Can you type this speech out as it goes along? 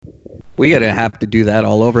We gotta have to do that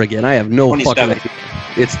all over again. I have no 27th. fucking idea.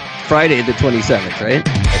 It's Friday the 27th, right?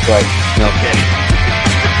 That's right. Okay.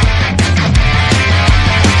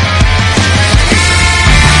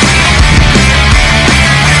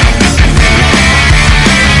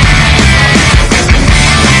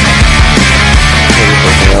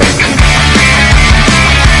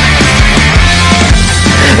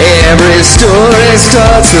 Every story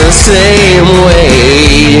starts the same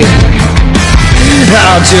way.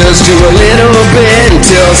 I'll just do a little bit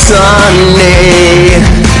until Sunday.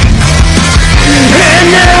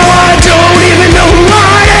 And now I don't even know who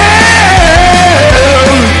I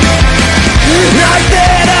am. Not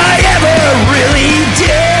that I ever really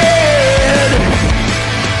did.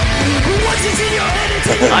 Once it's in your head, it's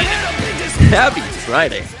in your head. Happy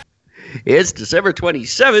Friday. It's December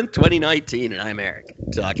 27th, 2019, and I'm Eric.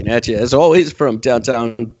 Talking at you, as always, from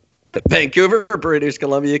downtown Vancouver, British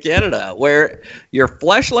Columbia, Canada, where your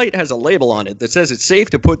flashlight has a label on it that says it's safe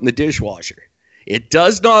to put in the dishwasher. It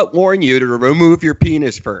does not warn you to remove your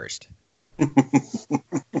penis first.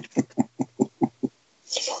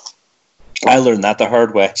 I learned that the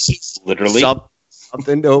hard way, literally.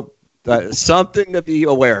 Something to be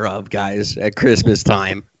aware of, guys, at Christmas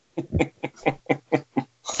time.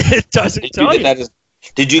 It doesn't tell you.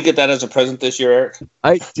 Did you get that as a present this year, Eric?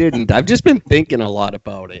 I didn't. I've just been thinking a lot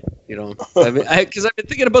about it, you know. Because I've been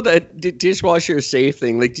thinking about that dishwasher safe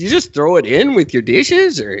thing. Like, do you just throw it in with your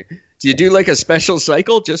dishes, or do you do like a special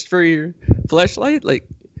cycle just for your fleshlight? Like,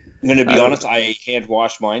 I'm going to be honest. I hand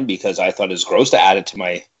wash mine because I thought it was gross to add it to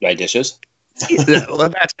my dishes. Well,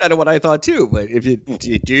 that's kind of what I thought too. But if you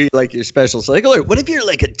do like your special cycle, or what if you're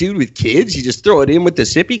like a dude with kids? You just throw it in with the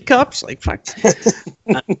sippy cups. Like, fuck.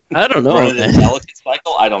 I don't know. Rather than delicate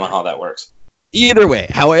cycle, I don't know how that works. Either way,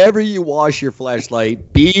 however you wash your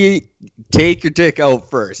flashlight, take your dick out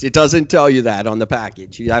first. It doesn't tell you that on the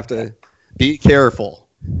package. You have to be careful.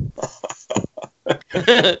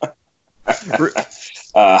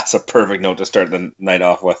 That's a perfect note to start the night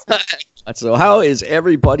off with. So how is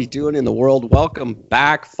everybody doing in the world? Welcome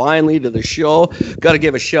back finally to the show. Got to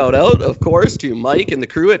give a shout out, of course, to Mike and the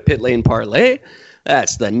crew at Pit Lane Parlay.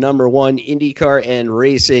 That's the #1 IndyCar and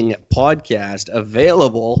racing podcast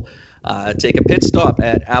available. Take a pit stop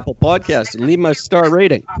at Apple Podcast and leave them a star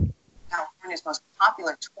rating. California's most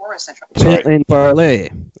popular tourist attraction. Pit Lane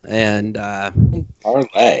Parlay. And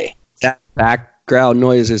Parlay. that background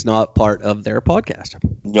noise is not part of their podcast.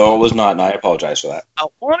 No, it was not, and I apologize for that. I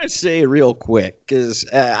want to say real quick, because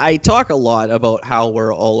I talk a lot about how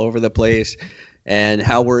we're all over the place and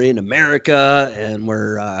how we're in America and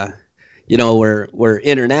we're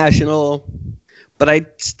international. But I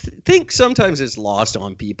think sometimes it's lost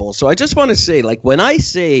on people. So I just want to say, like, when I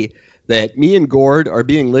say that me and Gord are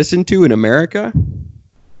being listened to in America,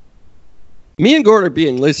 me and Gord are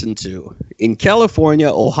being listened to in California,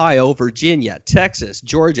 Ohio, Virginia, Texas,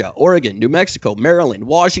 Georgia, Oregon, New Mexico, Maryland,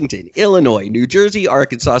 Washington, Illinois, New Jersey,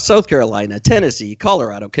 Arkansas, South Carolina, Tennessee,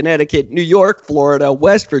 Colorado, Connecticut, New York, Florida,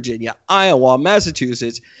 West Virginia, Iowa,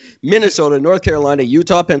 Massachusetts, Minnesota, North Carolina,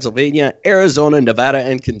 Utah, Pennsylvania, Arizona, Nevada,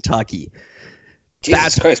 and Kentucky.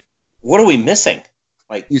 Jesus Christ. What are we missing?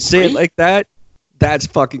 Like, you say it like that? That's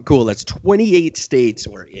fucking cool. That's 28 states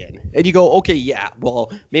we're in. And you go, okay, yeah,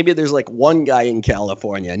 well, maybe there's like one guy in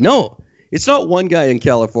California. No, it's not one guy in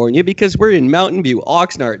California because we're in Mountain View,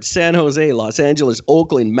 Oxnard, San Jose, Los Angeles,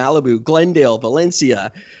 Oakland, Malibu, Glendale,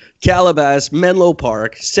 Valencia, Calabasas, Menlo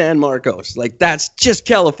Park, San Marcos. Like, that's just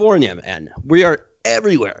California, man. We are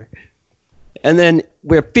everywhere. And then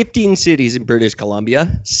we're 15 cities in British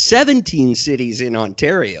Columbia, 17 cities in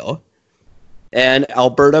Ontario, and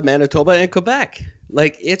Alberta, Manitoba, and Quebec.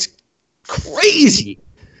 Like, it's crazy.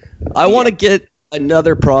 I want to get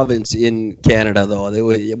another province in Canada, though.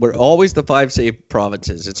 We're always the 5 safe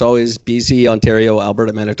provinces. It's always BC, Ontario,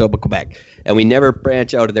 Alberta, Manitoba, Quebec. And we never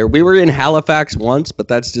branch out of there. We were in Halifax once, but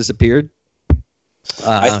that's disappeared.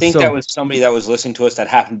 I think that was somebody that was listening to us that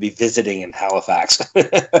happened to be visiting in Halifax.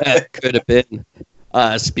 That could have been.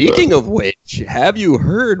 Speaking of which, have you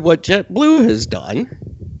heard what JetBlue has done?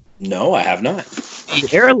 No, I have not. The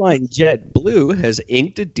airline JetBlue has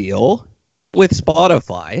inked a deal with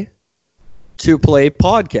Spotify to play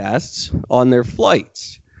podcasts on their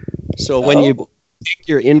flights. So when you pick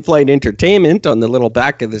your in-flight entertainment on the little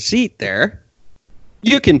back of the seat there,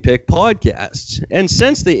 you can pick podcasts. And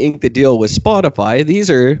since they inked the deal with Spotify,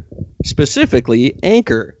 these are specifically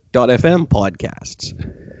Anchor.fm podcasts.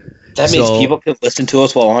 That means people can listen to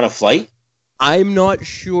us while on a flight? I'm not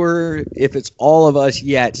sure if it's all of us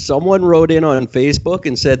yet. Someone wrote in on Facebook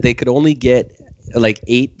and said they could only get like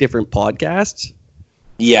 8 different podcasts.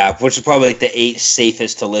 Yeah, which is probably like the 8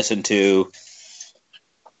 safest to listen to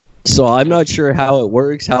So I'm not sure how it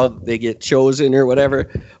works, how they get chosen or whatever,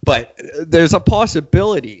 but there's a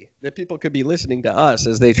possibility that people could be listening to us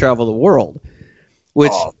as they travel the world,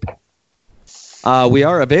 which we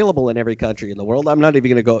are available in every country in the world. I'm not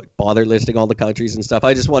even going to bother listing all the countries and stuff.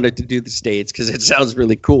 I just wanted to do the States because it sounds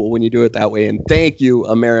really cool when you do it that way. And thank you,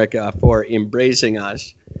 America, for embracing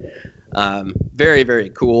us. Very, very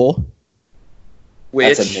cool.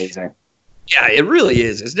 That's amazing. Yeah, it really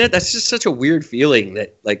is, isn't it? That's just such a weird feeling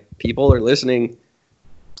that like people are listening,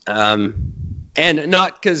 and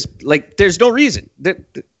not because like there's no reason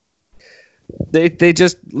they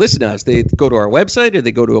just listen to us. They go to our website or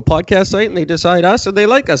they go to a podcast site and they decide us and they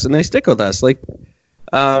like us and they stick with us. Like,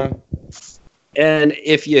 and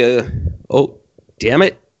if you, damn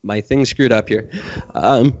it, my thing screwed up here.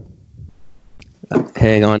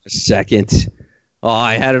 Hang on a second. Oh,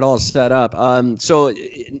 I had it all set up. So,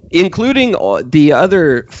 including the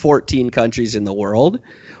other 14 countries in the world,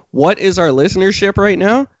 what is our listenership right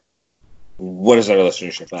now? What is our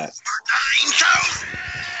listenership at? 9,000!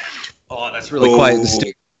 Oh, that's really quiet in the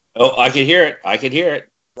studio. Oh, I could hear it.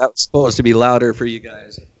 That was supposed to be louder for you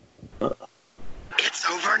guys. It's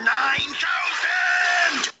over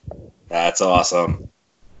 9,000! That's awesome.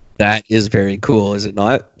 That is very cool, is it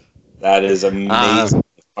not? That is amazing.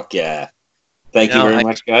 Fuck yeah. Thank you very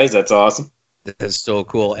much, guys. That's awesome. That's so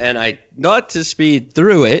cool. And not to speed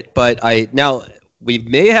through it, but we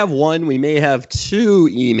may have one, we may have two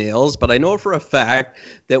emails, but I know for a fact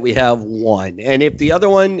that we have one. And if the other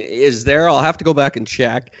one is there, I'll have to go back and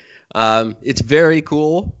check. It's very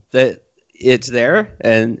cool that it's there,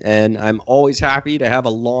 and I'm always happy to have a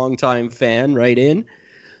longtime fan write in.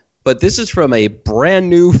 But this is from a brand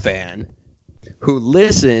new fan who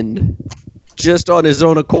listened just on his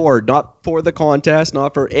own accord, not for the contest,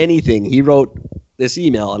 not for anything. He wrote this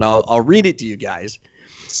email, and I'll read it to you guys.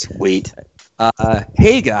 Sweet.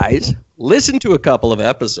 Hey guys, listened to a couple of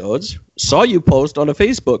episodes, saw you post on a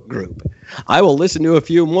Facebook group. I will listen to a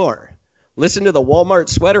few more. Listen to the Walmart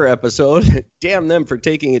sweater episode. Damn them for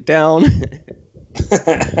taking it down.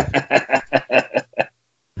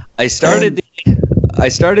 I started the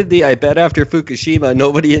I bet after Fukushima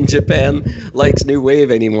nobody in Japan likes New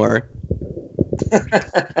Wave anymore.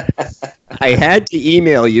 I had to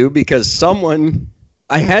email you because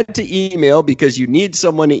you need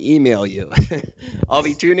someone to email you. I'll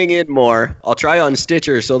be tuning in more. I'll try on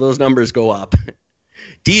Stitcher so those numbers go up.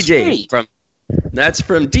 DJ that's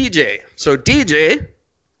from DJ. So DJ,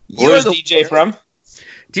 where's DJ from?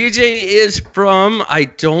 DJ is from, I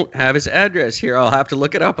don't have his address here. I'll have to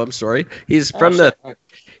look it up. I'm sorry. He's from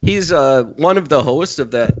he's one of the hosts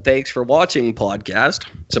of the Thanks for Watching podcast.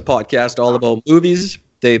 It's a podcast all about movies.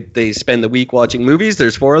 They spend the week watching movies.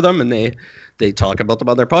 There's 4 of them, and they talk about them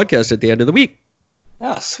on their podcast at the end of the week.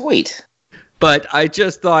 Oh, sweet. But I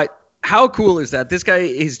just thought, how cool is that? This guy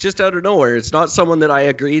is just out of nowhere. It's not someone that I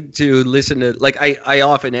agreed to listen to. Like, I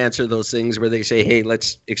often answer those things where they say, hey,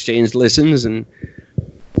 let's exchange listens, and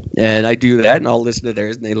I do that, and I'll listen to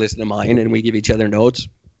theirs, and they listen to mine, and we give each other notes.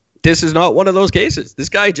 This is not one of those cases. This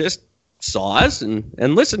guy just saw us and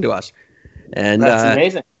listened to us. And that's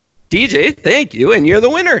amazing. DJ, thank you, and you're the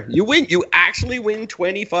winner. You win. You actually win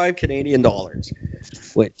 25 Canadian dollars,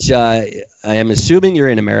 which I am assuming you're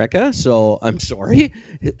in America, so I'm sorry.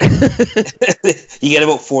 You get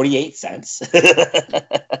about 48 cents.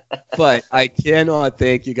 But I cannot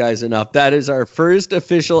thank you guys enough. That is our first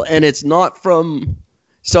official, and it's not from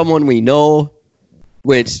someone we know,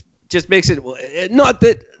 which just makes it not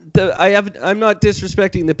that I'm not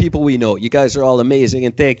disrespecting the people we know. You guys are all amazing,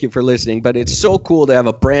 and thank you for listening. But it's so cool to have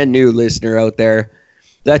a brand new listener out there.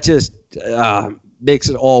 That just makes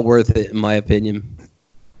it all worth it, in my opinion.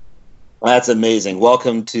 That's amazing.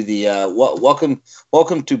 Welcome to the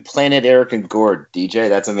welcome to Planet Eric and Gord, DJ.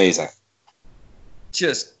 That's amazing.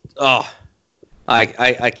 Just I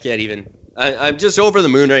can't even. I'm just over the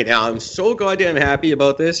moon right now. I'm so goddamn happy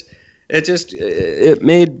about this. It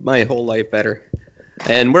made my whole life better.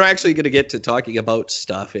 And we're actually going to get to talking about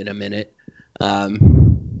stuff in a minute.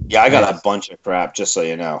 Yeah, I got a bunch of crap, just so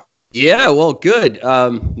you know. Yeah, well, good.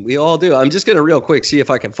 We all do. I'm just going to real quick see if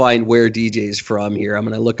I can find where DJ's from here. I'm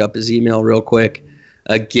going to look up his email real quick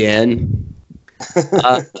again.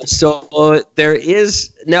 So there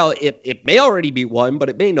is, now it may already be one, but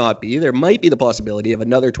it may not be. There might be the possibility of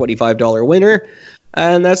another $25 winner.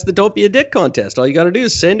 And that's the Don't Be a Dick contest. All you got to do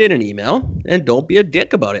is send in an email and don't be a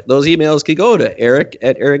dick about it. Those emails can go to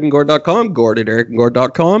eric@ericandgord.com,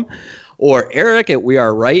 gord@ericandgord.com, or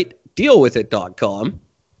eric@wearerightdealwithit.com.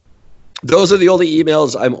 Those are the only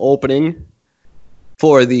emails I'm opening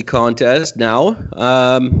for the contest now,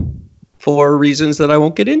 for reasons that I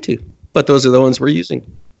won't get into. But those are the ones we're using.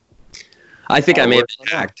 I think I may have been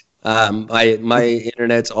hacked. My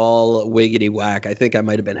internet's all wiggity whack. I think I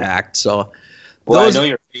might have been hacked. So, Well, I know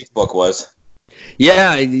your Facebook was.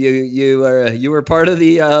 Yeah, you were part of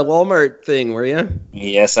the Walmart thing, were you?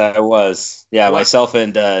 Yes, I was. Yeah, myself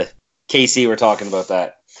and Casey were talking about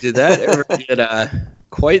that. Did that ever get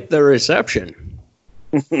quite the reception?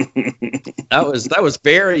 That was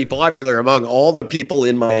very popular among all the people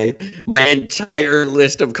in my entire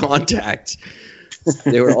list of contacts.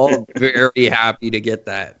 They were all very happy to get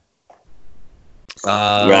that.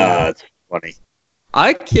 That's funny.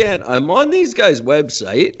 I'm on these guys'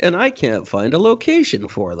 website and I can't find a location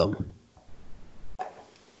for them.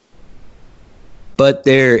 But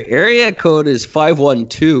their area code is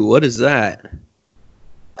 512. What is that?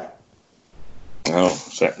 Oh,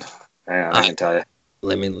 shit. Hang on, I can tell you.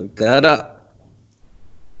 Let me look that up.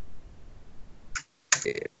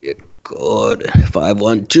 Area code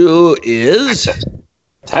 512 is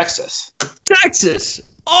Texas. Texas.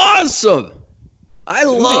 Awesome. I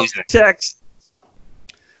love Amazing. Texas.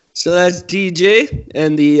 So that's DJ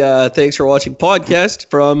and the Thanks for Watching podcast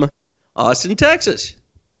from Austin, Texas.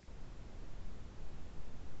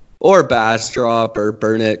 Or Bastrop or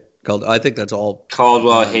Burnett. I think that's all.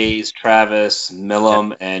 Caldwell, Hayes, Travis,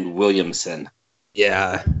 Millam, and Williamson.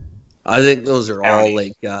 Yeah. I think those are all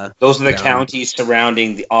like. Those are the counties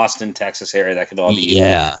surrounding the Austin, Texas area that could all be.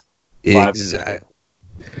 Yeah. Exactly.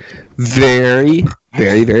 Very,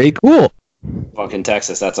 very, very cool. Fucking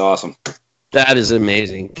Texas. That's awesome. That is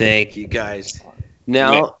amazing. Thank you, guys.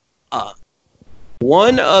 Now,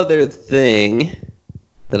 one other thing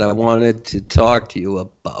that I wanted to talk to you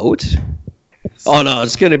about. Oh, no,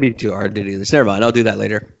 it's going to be too hard to do this. Never mind. I'll do that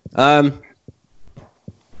later.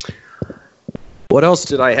 What else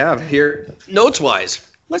did I have here?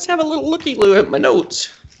 Notes-wise. Let's have a little looky-loo at my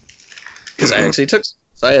notes. Because I actually took...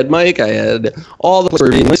 So I had Mike. I had all the... I'm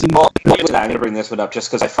going to bring this one up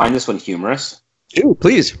just because I find this one humorous. Ooh,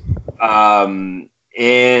 please. Hang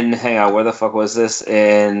on, where the fuck was this?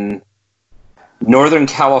 In Northern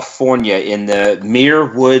California, in the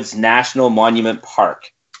Muir Woods National Monument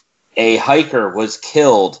Park, a hiker was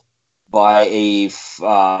killed by a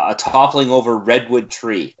toppling over redwood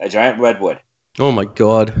tree, a giant redwood. Oh my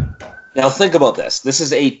God. Now think about this. This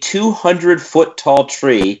is a 200-foot tall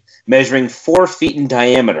tree measuring 4 feet in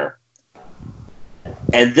diameter.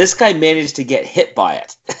 And this guy managed to get hit by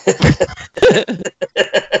it.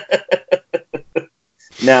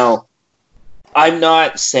 Now, I'm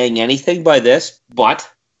not saying anything by this, but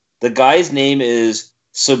the guy's name is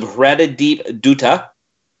Subhradip Dutta.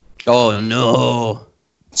 Oh, no.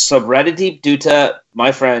 Subhradip Dutta,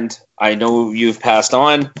 my friend, I know you've passed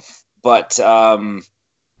on, but,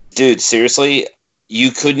 dude, seriously,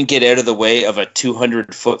 you couldn't get out of the way of a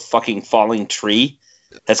 200-foot fucking falling tree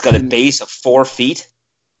that's got a base of 4 feet?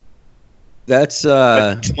 That's,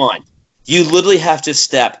 Come on. You literally have to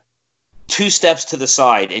step 2 steps to the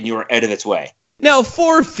side and you're out of its way. Now,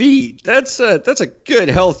 4 feet. That's a good,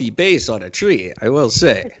 healthy base on a tree, I will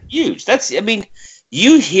say. Huge.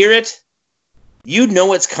 You hear it. You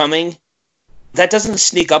know it's coming. That doesn't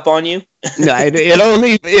sneak up on you. No,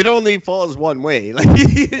 it only falls one way. Like,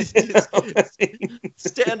 you just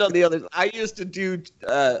stand on the other. I used to do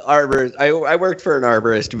arborist. I worked for an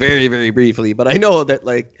arborist very, very briefly, but I know that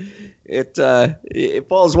like it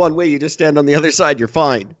falls one way. You just stand on the other side. You're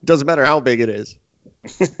fine. Doesn't matter how big it is.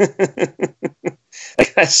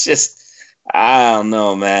 Like, that's just, I don't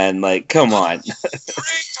know, man. Like, come on.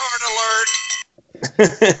 Retard alert! Oh,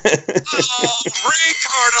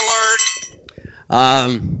 retard alert!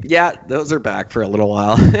 Yeah, those are back for a little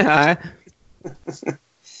while.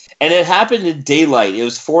 And it happened in daylight. It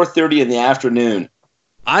was 4:30 in the afternoon.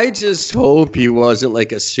 I just hope he wasn't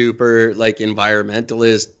like a super like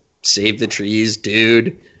environmentalist, save the trees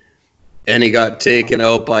dude, and he got taken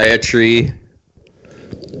out by a tree.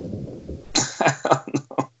 I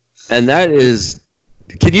don't know. And that is,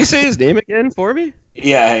 can you say his name again for me?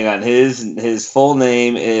 Yeah, hang on. His full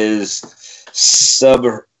name is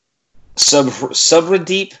Subhradip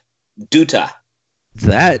Dutta.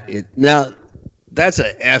 Now that's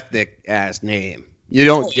an ethnic ass name. You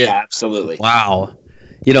don't get absolutely. Wow.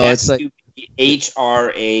 You know, it's like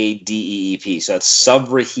Hradeep. So it's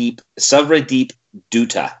Subhradip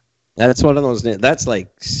Dutta. That's one of those names. That's like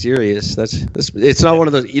serious. That's it's not one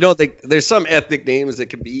of those. You know, there's some ethnic names that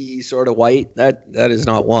can be sort of white. That is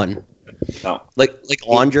not one. No. Like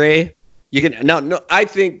Andre. You can no. I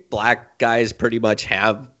think black guys pretty much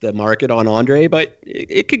have the market on Andre, but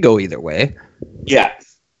it could go either way. Yeah.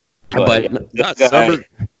 But not Subhradip.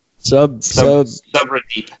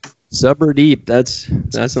 Subhradip. That's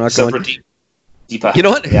not going. Subhradip. You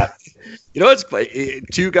know what? Yeah. You know, it's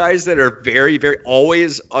two guys that are very, very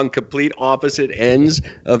always on complete opposite ends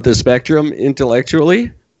of the spectrum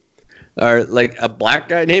intellectually are like a black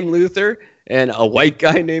guy named Luther and a white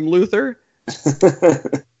guy named Luther.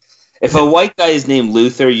 If a white guy is named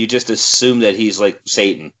Luther, you just assume that he's like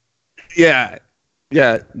Satan. Yeah.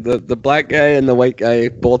 Yeah. The black guy and the white guy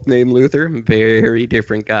both named Luther. Very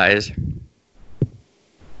different guys.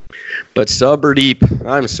 But Subdeep,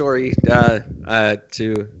 I'm sorry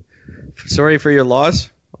sorry for your loss,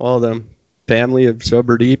 all the family of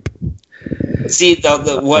Subdeep. See,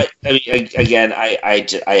 what I mean, again,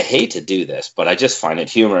 I hate to do this, but I just find it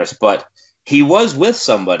humorous. But he was with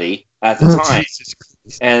somebody at the time,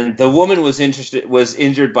 and the woman was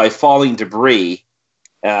injured by falling debris,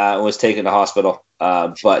 was taken to hospital.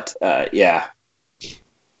 Yeah,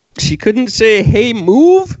 she couldn't say, "Hey,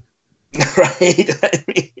 move." Right. I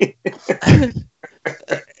mean,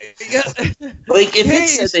 like if it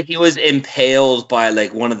said that he was impaled by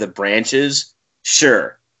like one of the branches,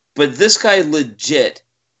 sure. But this guy legit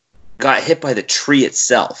got hit by the tree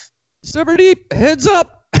itself. Subdeep, heads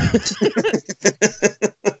up.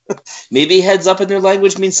 Maybe heads up in their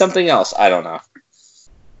language means something else. I don't know.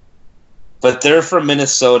 But they're from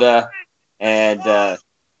Minnesota, and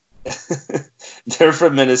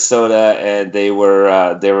they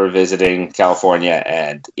were visiting California,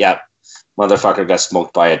 and motherfucker got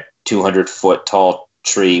smoked by a 200-foot tall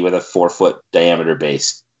tree with a 4-foot diameter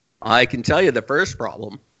base. I can tell you the first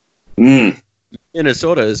problem.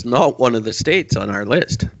 Minnesota is not one of the states on our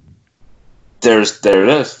list. There it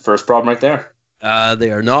is. First problem right there.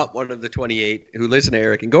 They are not one of the 28 who listen to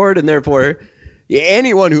Eric and Gord, and therefore,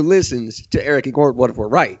 anyone who listens to Eric and Gord, what if we're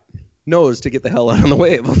right, knows to get the hell out of the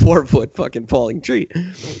way of a 4-foot fucking falling tree.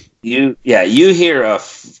 You hear a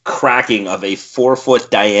cracking of a 4-foot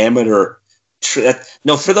diameter tree.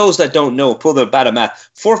 No, for those that don't know, pull the bat of math.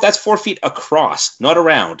 That's 4 feet across, not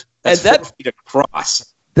around. That's 4 feet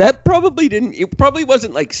across. That it probably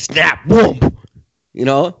wasn't like snap, boom. You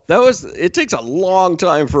know, it takes a long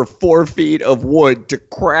time for 4 feet of wood to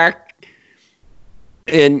crack.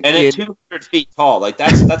 And at 200 feet tall, like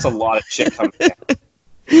that's a lot of shit coming down.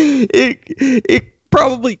 It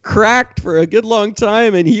probably cracked for a good long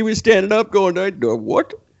time, and he was standing up going,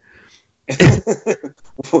 what?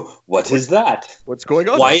 What is that? What's going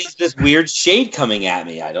on? Why is this weird shade coming at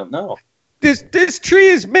me? I don't know. This tree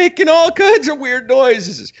is making all kinds of weird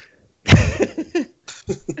noises.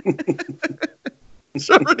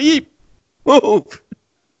 Somebody move.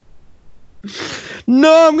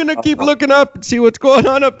 No, I'm going to keep looking up and see what's going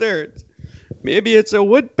on up there. Maybe it's a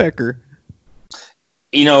woodpecker.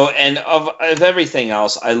 You know, and of everything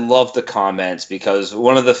else, I love the comments because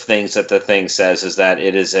one of the things that the thing says is that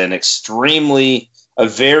it is a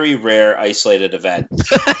very rare isolated event.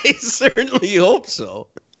 I certainly hope so.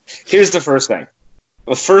 Here's the first thing.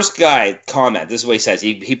 The first guy comment, this is what he says.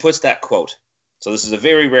 He puts that quote. So this is a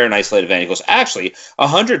very rare and isolated event. He goes, actually,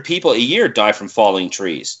 100 people a year die from falling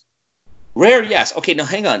trees. Rare, yes. Okay, now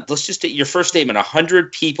hang on. Let's just take your first statement.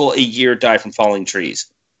 100 people a year die from falling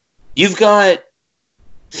trees. You've got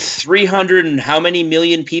 300 and how many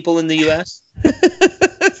million people in the U.S.?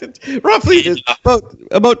 Roughly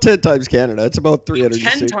about 10 times Canada. It's about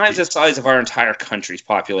 360. 10 times the size of our entire country's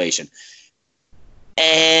population.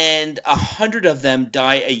 And 100 of them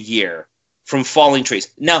die a year from falling trees.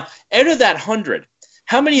 Now, out of that 100,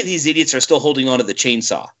 how many of these idiots are still holding on to the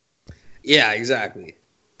chainsaw? Yeah, exactly.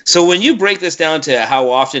 So when you break this down to how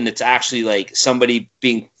often it's actually like somebody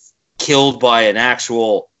being killed by an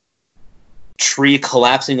actual tree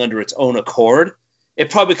collapsing under its own accord, it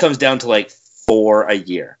probably comes down to like 4 a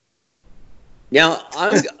year. Now,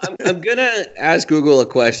 I'm going to ask Google a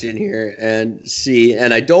question here and see,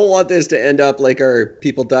 and I don't want this to end up like our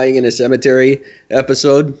people dying in a cemetery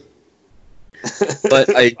episode. But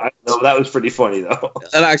I know that was pretty funny, though.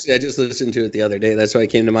 And actually, I just listened to it the other day. That's why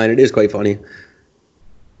it came to mind. It is quite funny.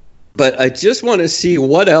 But I just want to see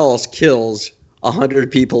what else kills 100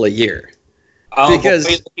 people a year. Because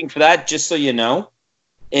while you're looking for that, just so you know,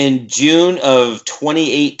 in June of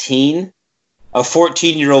 2018, a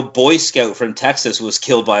 14-year-old Boy Scout from Texas was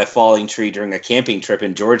killed by a falling tree during a camping trip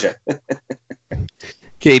in Georgia.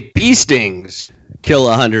 Okay, bee stings kill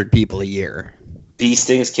 100 people a year. Bee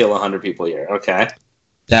stings kill 100 people a year. Okay.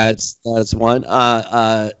 That's one.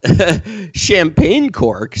 Champagne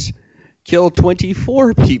corks kill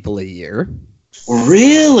 24 people a year.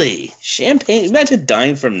 Really? Champagne? Imagine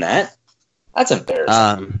dying from that. That's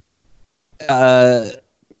embarrassing.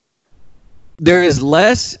 There is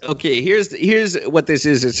less. Okay, here's what this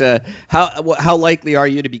is. It's how likely are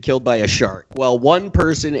you to be killed by a shark? Well, one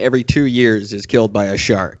person every 2 years is killed by a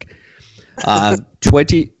shark.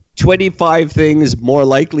 20 25 things more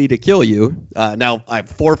likely to kill you. Now, I have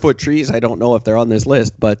 4-foot trees. I don't know if they're on this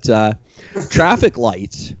list, but traffic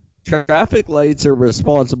lights. Traffic lights are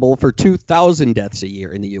responsible for 2,000 deaths a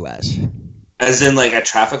year in the U.S. As in, like, a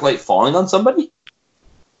traffic light falling on somebody?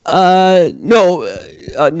 No.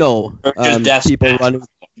 Or just deaths people running.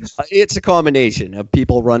 It's a combination of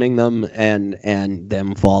people running them and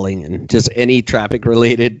them falling, and just any traffic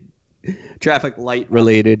light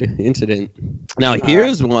related incident. Now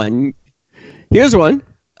here's one.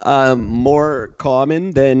 More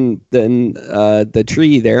common than the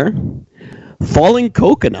tree there. Falling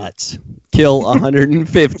coconuts kill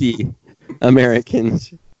 150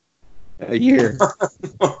 Americans a year.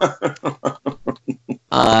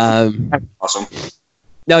 Awesome.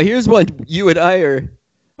 Now here's one you and I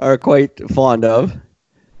are quite fond of.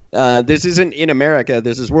 This isn't in America.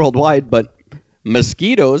 This is worldwide, but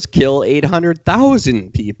mosquitoes kill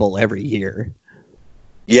 800,000 people every year.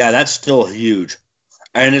 Yeah, that's still huge.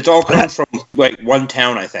 And it's all comes from, like, one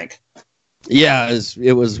town, I think. Yeah,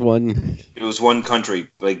 it was one. It was one country,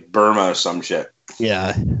 like Burma or some shit.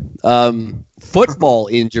 Yeah. Football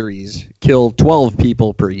injuries kill 12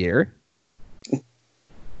 people per year.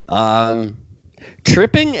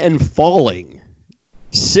 Tripping and falling,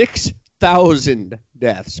 6,000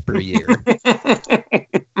 deaths per year.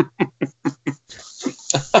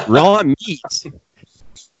 Raw meat.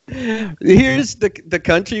 Here's the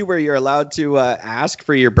country where you're allowed to ask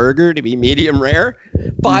for your burger to be medium rare.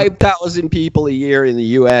 5,000 people a year in the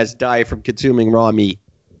U.S. die from consuming raw meat.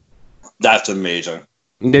 That's amazing.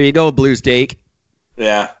 There you go, blue steak.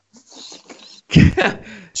 Yeah.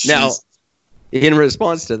 Now, in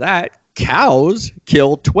response to that, cows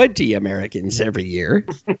kill 20 Americans every year.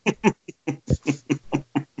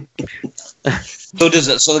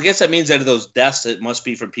 So I guess that means out of those deaths, it must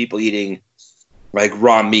be from people eating, like,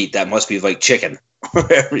 raw meat. That must be like chicken.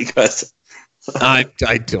 Because I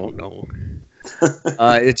don't know.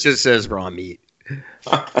 It just says raw meat.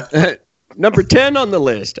 Number 10 on the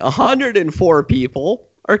list. 104 people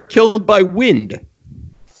are killed by wind.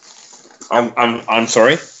 I'm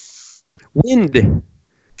sorry.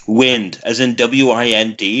 Wind, as in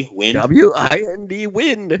W-I-N-D, wind? W-I-N-D,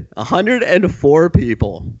 wind. 104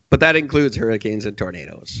 people. But that includes hurricanes and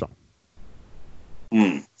tornadoes. So.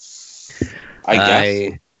 I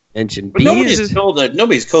guess. Mentioned but bees.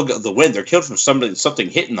 Nobody's killed the wind. They're killed from something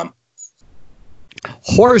hitting them.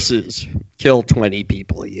 Horses kill 20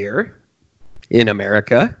 people a year in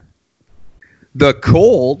America. The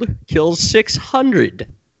cold kills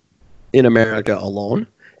 600 in America alone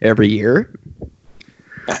every year.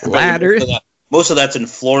 Ladders. Most of that's in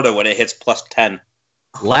Florida when it hits plus 10.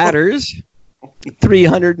 Ladders,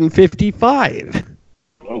 355.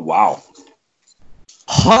 Oh, wow.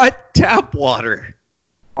 Hot tap water.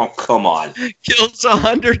 Oh, come on. Kills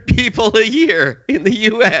 100 people a year in the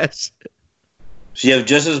U.S. So you have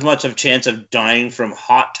just as much of a chance of dying from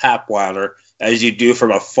hot tap water as you do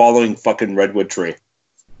from a falling fucking redwood tree.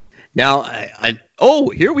 Now,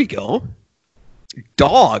 here we go.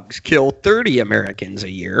 Dogs kill 30 Americans a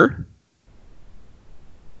year.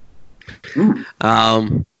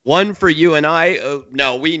 One for you and I.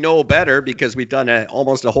 Now, we know better because we've done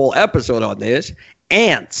almost a whole episode on this.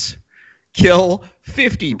 Ants kill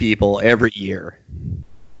 50 people every year.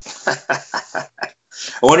 I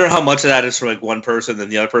wonder how much of that is for like one person, then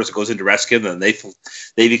the other person goes into rescue, and then they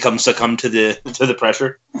succumb to the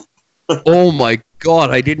pressure. Oh my God!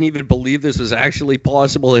 I didn't even believe this was actually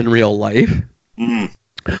possible in real life.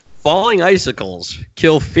 Falling icicles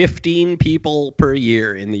kill 15 people per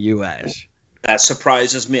year in the U.S. That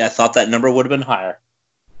surprises me. I thought that number would have been higher.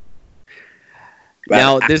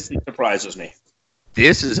 Now this surprises me.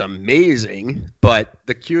 This is amazing, but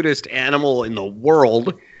the cutest animal in the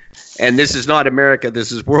world, and this is not America,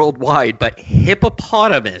 this is worldwide, but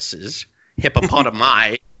hippopotami,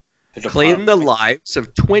 claim the lives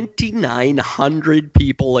of 2,900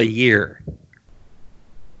 people a year.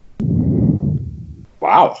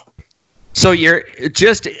 Wow. So you're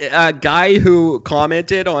just a guy who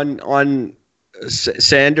commented on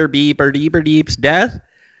Sander B. Birdie's death.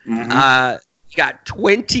 Mm-hmm. You got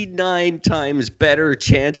 29 times better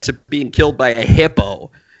chance of being killed by a hippo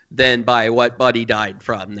than by what Buddy died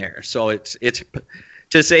from there. So it's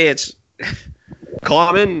to say it's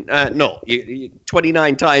common. No,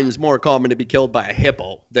 29 times more common to be killed by a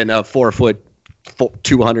hippo than a 4 foot,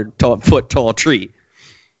 200 foot tall tree.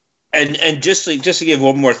 And just to give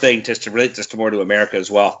one more thing, just to relate this to more to America as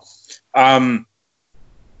well.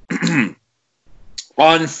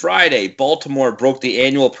 On Friday, Baltimore broke the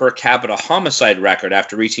annual per capita homicide record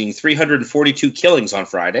after reaching 342 killings on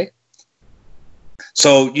Friday.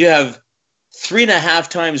 So you have 3.5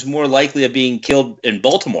 times more likely of being killed in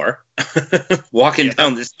Baltimore walking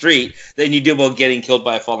down the street than you do about getting killed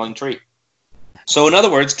by a falling tree. So, in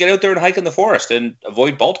other words, get out there and hike in the forest and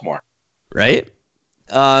avoid Baltimore. Right?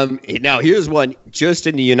 Now, here's one just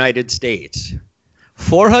in the United States.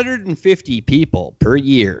 450 people per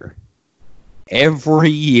year, every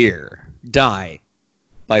year, die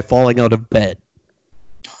by falling out of bed.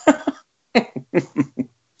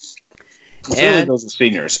 And those are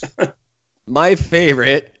seniors. My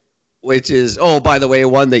favorite, which is, oh, by the way,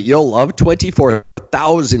 one that you'll love,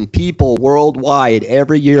 24,000 people worldwide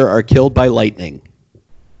every year are killed by lightning.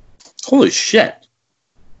 Holy shit.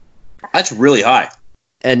 That's really high.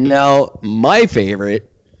 And now, my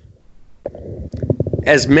favorite,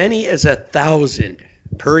 as many as 1,000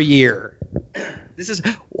 per year. This is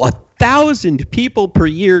 1,000 people per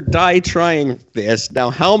year die trying this. Now,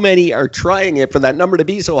 how many are trying it for that number to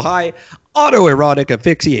be so high? Autoerotic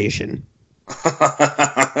asphyxiation.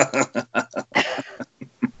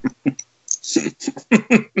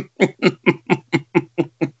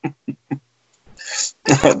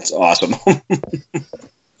 That's awesome.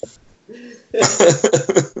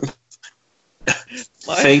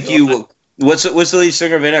 Thank you. What's the lead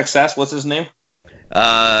singer of INXS? What's his name?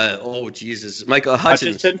 Oh Jesus, Michael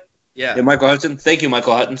Hutchins. Yeah, Michael Hutchins. Thank you,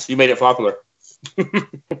 Michael Hutchins. You made it popular.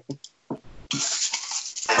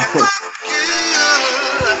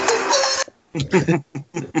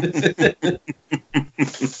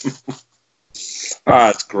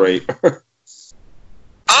 That's great.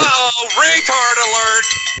 Retard alert!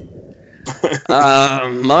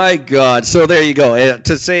 My God. So there you go.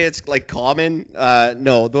 To say it's like common,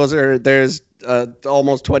 no, there's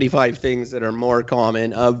almost 25 things that are more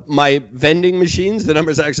common. My vending machines, the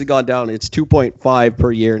number's actually gone down. It's 2.5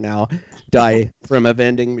 per year now die from a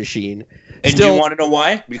vending machine. And do you want to know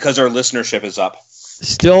why? Because our listenership is up.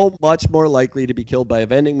 Still much more likely to be killed by a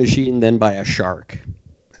vending machine than by a shark.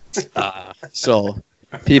 So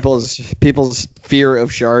people's fear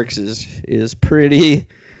of sharks is pretty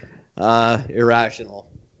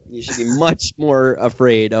irrational. You should be much more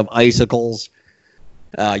afraid of icicles,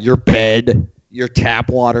 your bed, your tap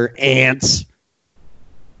water, ants.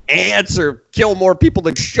 Ants kill more people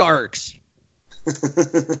than sharks.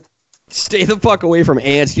 Stay the fuck away from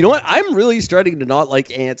ants. You know what? I'm really starting to not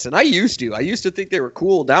like ants, and I used to. I used to think they were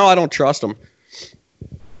cool. Now I don't trust them.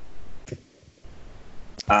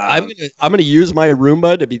 I'm gonna use my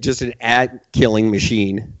Roomba to be just an ant killing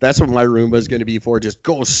machine. That's what my Roomba is gonna be for. Just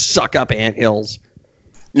go suck up ant hills.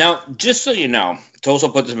 Now, just so you know, to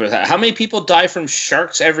also put this, how many people die from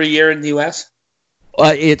sharks every year in the U.S.?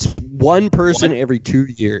 It's one person every 2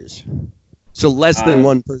 years, so less than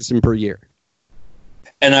one person per year.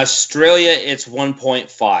 In Australia, it's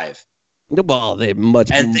 1.5. Well, they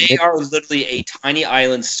much, and they are literally a tiny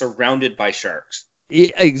island surrounded by sharks.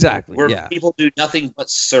 Yeah, exactly. Where people do nothing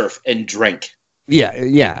but surf and drink.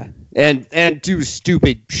 Yeah, and do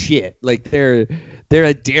stupid shit. Like they're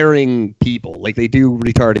a daring people. Like they do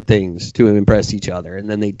retarded things to impress each other, and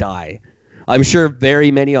then they die. I'm sure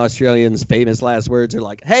very many Australians' famous last words are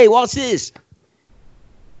like, "Hey, what's this?"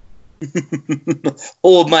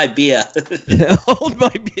 Hold my beer. Hold my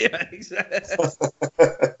beer.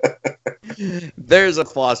 There's a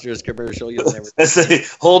Foster's commercial you'll never see.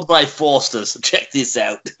 Hold my Foster's. Check this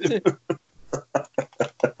out.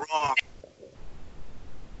 Wrong.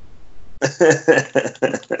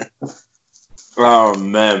 Oh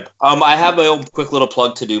man. I have my own quick little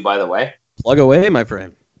plug to do, by the way. Plug away, my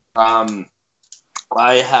friend.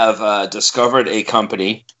 I have discovered a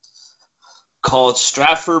company called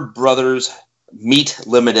Stratford Brothers Meat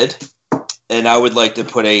Limited, and I would like to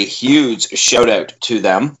put a huge shout out to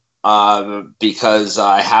them because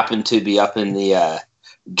I happened to be up in the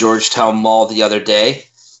Georgetown Mall the other day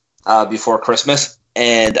before Christmas,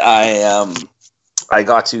 and I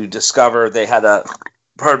got to discover they had a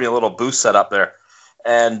little booth set up there,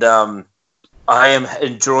 and I am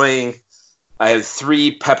enjoying. I have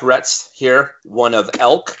 3 pepperettes here, one of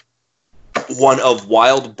elk, one of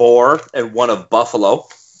wild boar, and one of buffalo.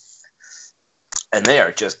 And they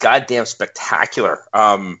are just goddamn spectacular.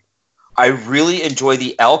 I really enjoy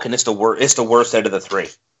the elk, and it's the worst out of the 3.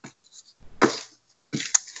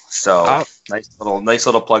 So nice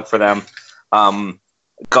little plug for them.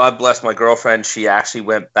 God bless my girlfriend. She actually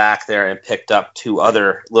went back there and picked up 2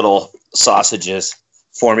 other little sausages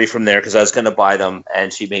for me from there because I was going to buy them,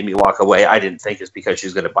 and she made me walk away. I didn't think it's because she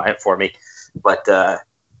was going to buy it for me, but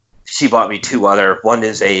she bought me 2 other. One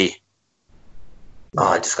is I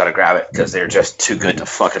just got to grab it because they're just too good to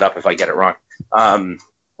fuck it up if I get it wrong.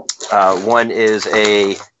 One is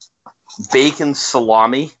a bacon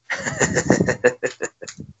salami.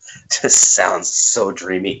 Just sounds so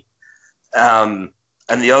dreamy. And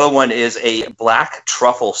the other one is a black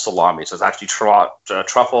truffle salami. So it's actually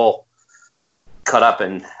truffle cut up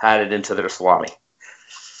and added into their salami.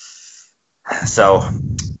 So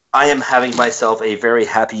I am having myself a very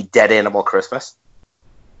happy dead animal Christmas.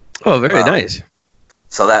 Oh, very nice.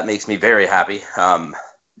 So that makes me very happy.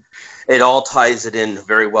 It all ties it in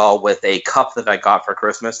very well with a cup that I got for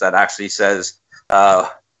Christmas that actually says,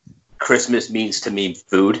 Christmas means to me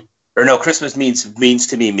food. Or no, Christmas means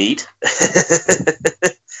to me meat.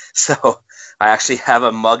 So I actually have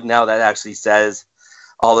a mug now that actually says,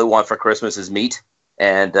 all I want for Christmas is meat.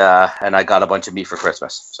 And I got a bunch of meat for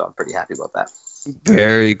Christmas. So I'm pretty happy about that.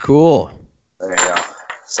 Very cool. There you go.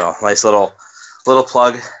 So nice little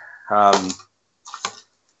plug.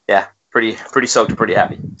 Yeah, pretty stoked, pretty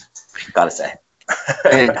happy. Gotta say.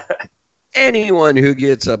 And anyone who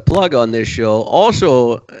gets a plug on this show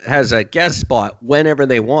also has a guest spot whenever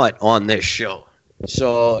they want on this show.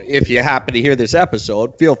 So if you happen to hear this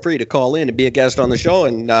episode, feel free to call in and be a guest on the show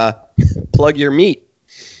and plug your meat.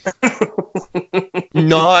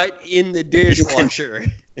 Not in the dishwasher.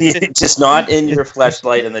 Just not in your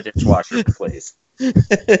fleshlight in the dishwasher, please.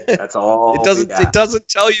 That's all. It doesn't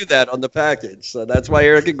tell you that on the package, so that's why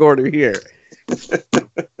Eric and Gord are here.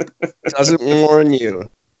 Doesn't warn you.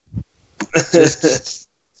 Just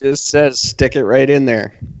says stick it right in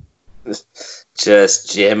there.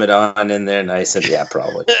 Just jam it on in there, nice and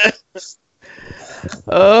probably.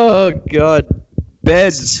 Oh God,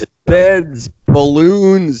 beds,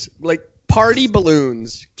 balloons, like party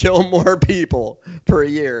balloons kill more people per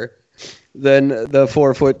year than the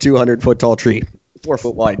 4 foot, 200 foot tall tree. 4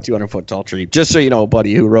 foot wide, 200 foot tall tree. Just so you know,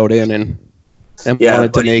 buddy who wrote in and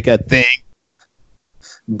wanted to make a thing.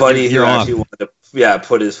 Buddy who actually wanted to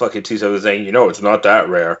put his fucking 2 cents saying, it's not that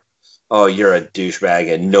rare. Oh, you're a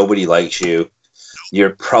douchebag and nobody likes you.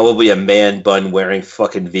 You're probably a man bun wearing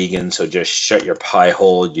fucking vegan, so just shut your pie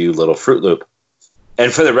hole, you little Fruit Loop.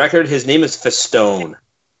 And for the record, his name is Festone.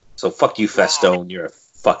 So fuck you, Festone. You're a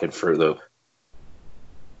fucking Fruit Loop.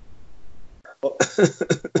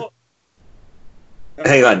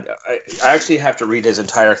 Hang on. I actually have to read his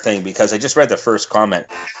entire thing because I just read the first comment.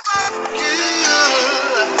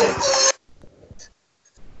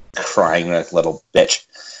 Crying like a little bitch.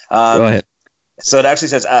 Go ahead. So it actually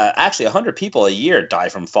says, 100 people a year die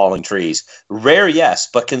from falling trees. Rare, yes,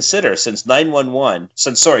 but consider since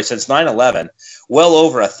 9/11, well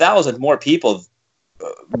over 1,000 more people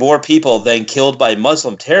than killed by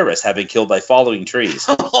Muslim terrorists have been killed by falling trees.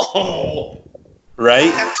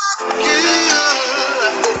 Right?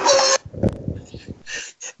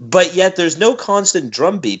 But yet there's no constant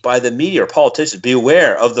drumbeat by the media or politicians.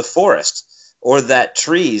 Beware of the forests, or that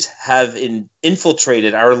trees have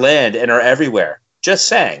infiltrated our land and are everywhere. Just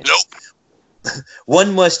saying. Nope.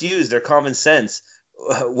 One must use their common sense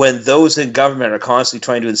when those in government are constantly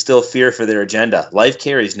trying to instill fear for their agenda. Life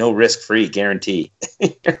carries no risk-free guarantee.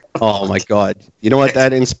 Oh, my God. You know what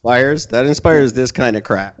that inspires? That inspires this kind of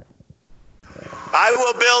crap. I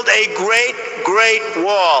will build a great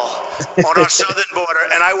wall on our southern border,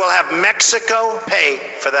 and I will have Mexico pay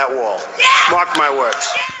for that wall. Yeah! Mark my words.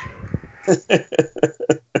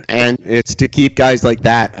 And it's to keep guys like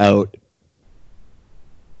that out.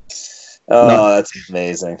 Oh, no. That's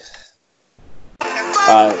amazing.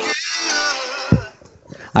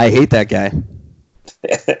 I hate that guy.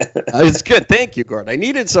 It's good. Thank you, Gord. I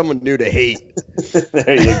needed someone new to hate.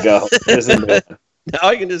 There you go. Now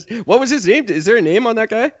I can just... What was his name? Is there a name on that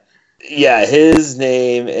guy? Yeah, his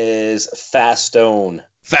name is Fastone.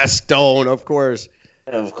 Fastone, of course.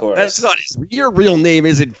 Of course. That's not your real name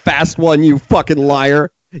isn't Fast One, you fucking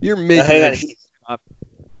liar. You're making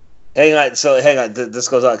Hang on. So hang on. This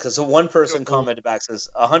goes on because one person commented back says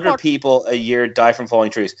 100 people a year die from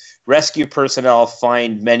falling trees. Rescue personnel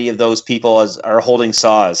find many of those people are holding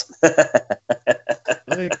saws.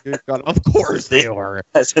 Of course they are.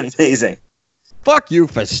 That's amazing. Fuck you,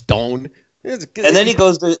 Fastone. And then he's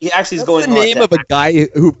going. The name of a guy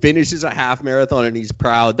who finishes a half marathon and he's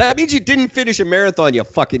proud. That means you didn't finish a marathon, you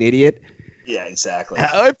fucking idiot. Yeah, exactly.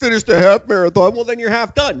 I finished a half marathon. Well, then you're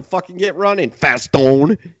half done. Fucking get running,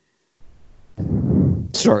 Fastone.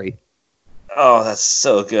 Sorry. Oh, that's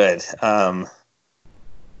so good. I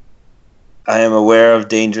am aware of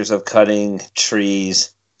dangers of cutting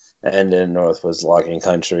trees and in Northwoods logging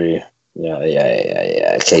country.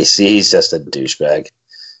 Yeah. Okay, see, he's just a douchebag.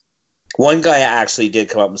 One guy actually did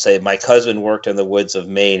come up and say, my cousin worked in the woods of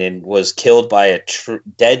Maine and was killed by a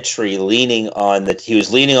dead tree he was leaning on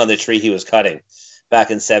the tree he was cutting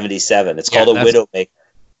back in 1977. It's called a widowmaker.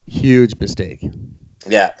 Huge mistake.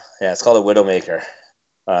 Yeah, it's called a widowmaker.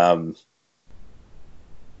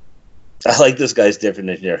 I like this guy's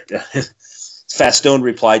definition here. Fastone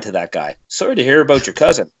replied to that guy, "Sorry to hear about your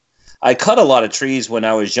cousin. I cut a lot of trees when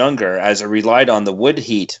I was younger as I relied on the wood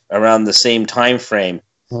heat around the same time frame.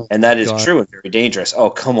 And that is true and very dangerous." Oh,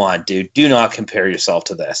 come on, dude. Do not compare yourself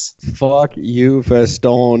to this. Fuck you,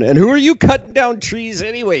 Fastone. And who are you cutting down trees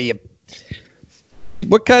anyway?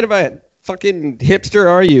 What kind of a fucking hipster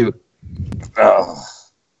are you? Oh.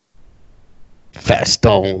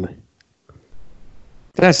 Fastone.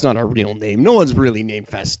 That's not a real name. No one's really named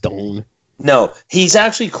Fastone. No, he's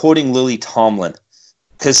actually quoting Lily Tomlin.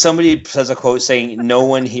 Because somebody says a quote saying, "No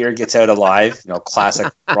one here gets out alive."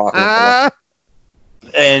 Classic rock and roll.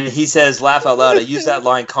 And he says, laugh out loud. I use that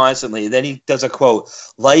line constantly. Then he does a quote.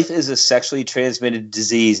 "Life is a sexually transmitted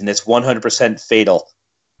disease, and it's 100% fatal."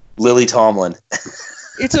 Lily Tomlin.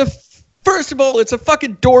 First of all, it's a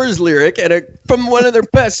fucking Doors lyric and from one of their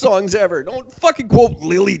best songs ever. Don't fucking quote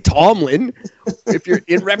Lily Tomlin. If you're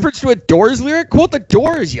in reference to a Doors lyric, quote the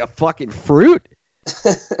Doors, you fucking fruit.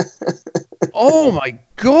 Oh my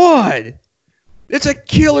God. It's a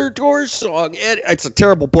killer Doors song. And it's a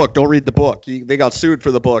terrible book. Don't read the book. They got sued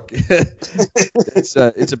for the book. It's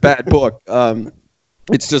a bad book.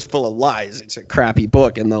 It's just full of lies. It's a crappy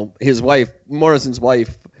book. And his wife, Morrison's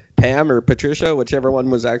wife, Pam or Patricia, whichever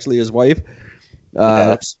one was actually his wife,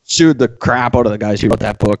 sued the crap out of the guys who wrote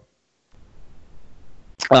that book.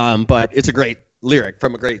 But it's a great lyric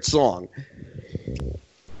from a great song.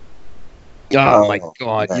 Oh my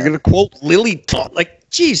God. Man. You're going to quote Lily Tomlin? Like,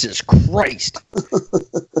 Jesus Christ.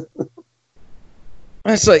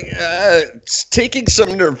 It's like it's taking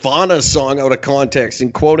some Nirvana song out of context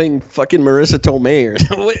and quoting fucking Marissa Tomei.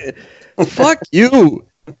 Fuck you.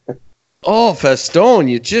 Oh, Fastone,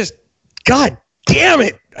 you just... God damn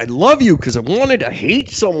it. I love you because I wanted to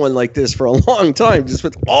hate someone like this for a long time. Just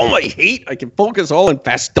with all my hate, I can focus all on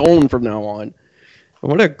Fastone from now on.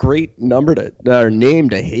 What a great name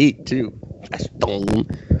to hate, too. Fastone.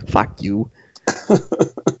 Fuck you.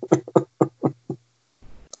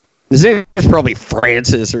 His name is probably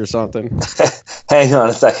Francis or something. Hang on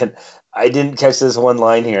a second. I didn't catch this one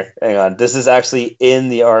line here. Hang on. This is actually in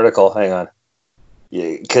the article. Hang on.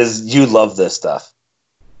 Because you love this stuff.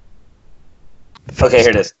 Okay,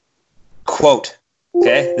 here it is. Quote.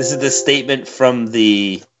 Okay, this is the statement from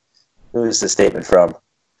the... Who is the statement from?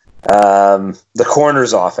 The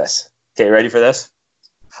coroner's office. Okay, ready for this?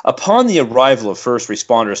 Upon the arrival of first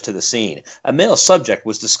responders to the scene, a male subject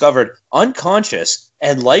was discovered unconscious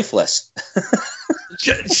and lifeless.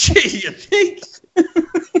 Gee, you think?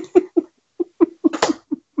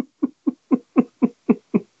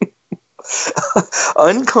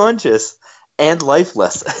 Unconscious and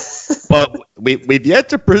lifeless. But we've yet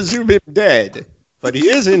to presume him dead, but he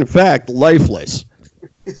is in fact lifeless.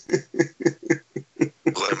 Let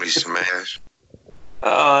me smash.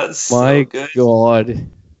 Oh, it's so my good. God.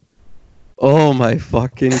 Oh my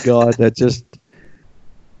fucking God. That just...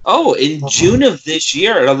 Oh, in June of this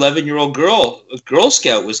year, an 11-year-old Girl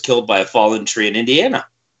Scout was killed by a fallen tree in Indiana.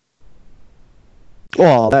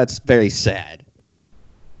 Well, that's very sad.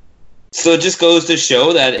 So it just goes to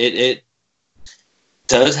show that it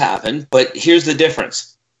does happen, but here's the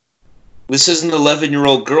difference. This is an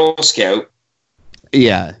 11-year-old Girl Scout.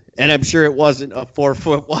 Yeah, and I'm sure it wasn't a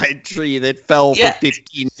 4-foot wide tree that fell for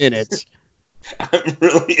 15 minutes. I'm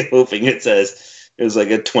really hoping it was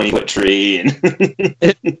like a 20-foot tree. And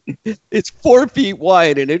it's 4 feet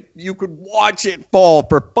wide, and you could watch it fall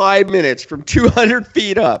for 5 minutes from 200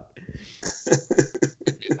 feet up.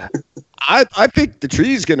 I think the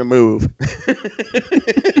tree's going to move.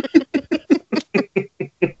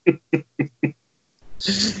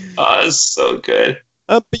 Oh, it's so good.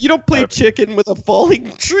 But you don't play chicken with a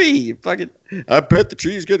falling tree. I bet the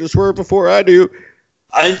tree's going to swerve before I do.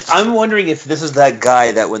 I'm wondering if this is that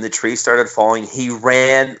guy that when the tree started falling, he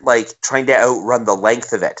ran, like, trying to outrun the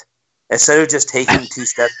length of it. Instead of just taking 2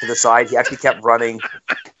 steps to the side, he actually kept running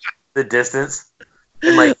the distance.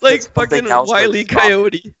 And, like fucking Wile E.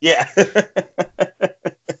 Coyote. Yeah.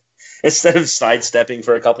 Instead of sidestepping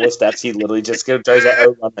for a couple of steps, he literally just tries to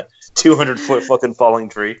outrun the 200-foot fucking falling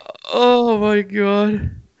tree. Oh, my God.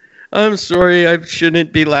 I'm sorry. I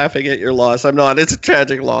shouldn't be laughing at your loss. I'm not. It's a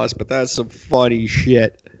tragic loss, but that's some funny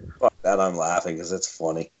shit. Fuck that. I'm laughing because it's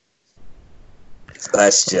funny.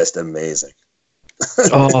 That's just amazing.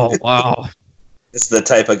 Oh, wow. It's the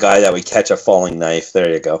type of guy that would catch a falling knife.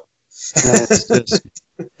 There you go. That's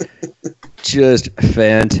just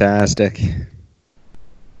fantastic.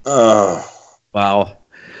 Oh. Wow.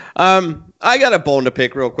 I got a bone to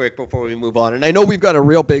pick real quick before we move on. And I know we've got a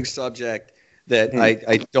real big subject that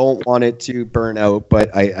I don't want it to burn out, but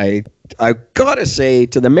I gotta say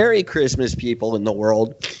to the Merry Christmas people in the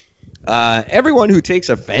world, Everyone who takes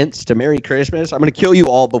offense to Merry Christmas, I'm going to kill you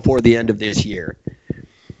all before the end of this year.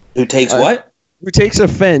 Who takes what? Who takes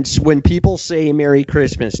offense when people say Merry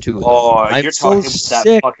Christmas to them? Oh, I'm you're so talking about sick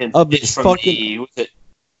that fucking of bitch this from fucking... was it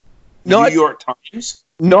Not- New York Times?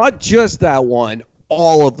 Not just that one,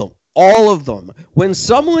 all of them. All of them. When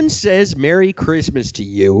someone says Merry Christmas to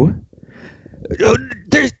you,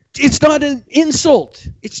 it's not an insult.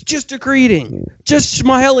 It's just a greeting. Just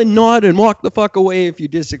smile and nod and walk the fuck away if you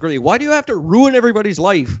disagree. Why do you have to ruin everybody's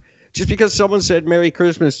life just because someone said Merry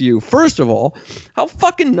Christmas to you? First of all, how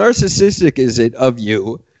fucking narcissistic is it of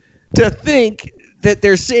you to think that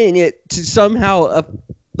they're saying it to somehow,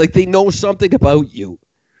 like they know something about you?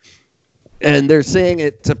 And they're saying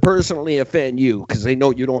it to personally offend you because they know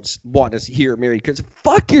you don't want to hear Merry Christmas.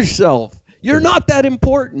 Fuck yourself. You're not that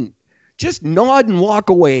important. Just nod and walk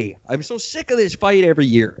away. I'm so sick of this fight every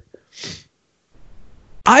year.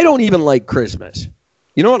 I don't even like Christmas.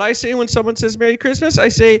 You know what I say when someone says Merry Christmas? I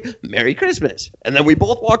say, Merry Christmas. And then we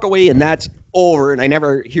both walk away and that's over. And I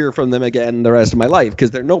never hear from them again the rest of my life because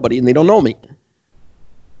they're nobody and they don't know me.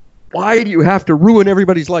 Why do you have to ruin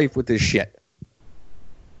everybody's life with this shit?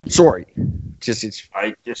 Sorry.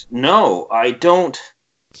 I don't.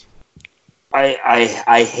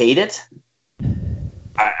 I hate it.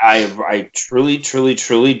 I truly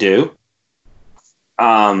do.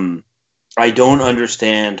 I don't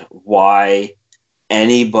understand why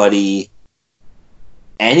anybody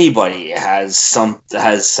has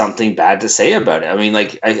something bad to say about it. I mean,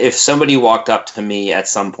 like, if somebody walked up to me at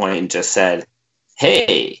some point and just said,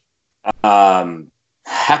 "Hey, happy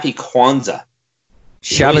Kwanzaa."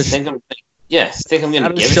 Shabbos. Think I'm going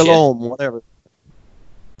to give Shalom, a shit. Whatever.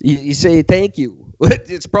 You say thank you.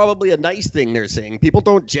 It's probably a nice thing they're saying. People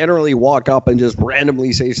don't generally walk up and just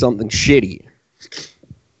randomly say something shitty.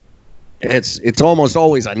 It's almost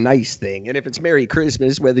always a nice thing. And if it's Merry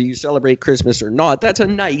Christmas, whether you celebrate Christmas or not, that's a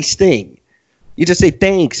nice thing. You just say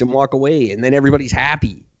thanks and walk away, and then everybody's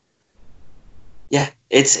happy. Yeah,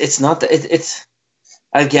 it's not that. It's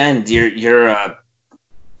again, you're.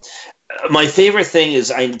 My favorite thing is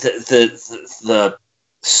the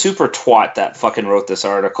super twat that fucking wrote this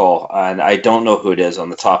article, and I don't know who it is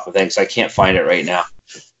on the top of things. I can't find it right now.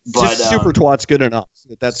 But just super twat's good enough.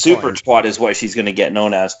 That's super twat is what she's going to get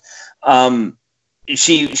known as. Because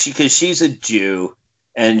she's a Jew,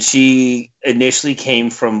 and she initially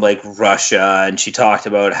came from like Russia, and she talked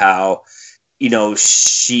about how,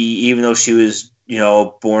 even though she was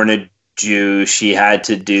born a Jew, she had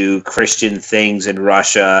to do Christian things in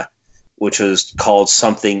Russia, which was called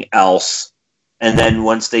something else. And then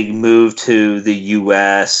once they moved to the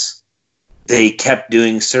U.S., they kept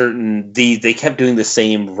doing the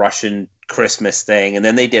same Russian Christmas thing, and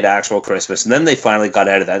then they did actual Christmas, and then they finally got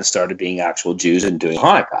out of that and started being actual Jews and doing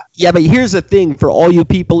Hanukkah. Yeah, but here's the thing for all you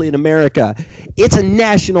people in America. It's a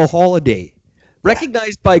national holiday.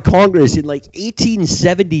 Recognized by Congress in like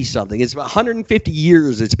 1870 something. It's 150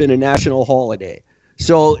 years it's been a national holiday.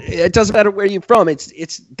 So it doesn't matter where you're from.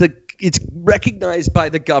 It's recognized by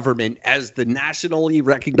the government as the nationally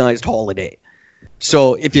recognized holiday.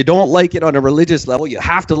 So if you don't like it on a religious level, you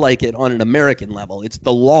have to like it on an American level. It's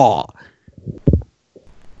the law.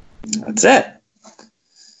 That's it.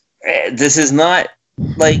 This is not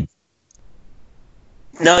like...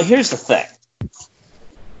 Now, here's the thing.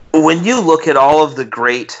 When you look at all of the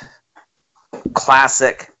great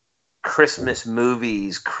classic Christmas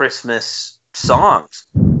movies, Christmas songs,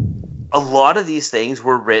 a lot of these things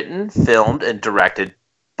were written, filmed, and directed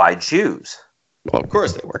by Jews. Well, of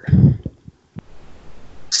course they were.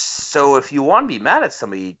 So if you want to be mad at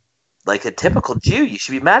somebody like a typical Jew, you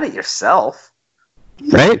should be mad at yourself.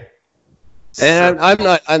 Right? And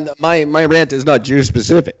my rant is not Jew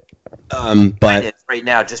specific. But right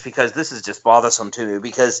now, just because this is just bothersome to me,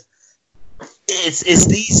 because it's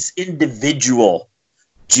these individual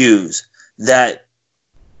Jews that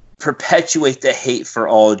perpetuate the hate for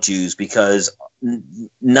all Jews, because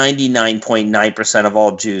 99.9% of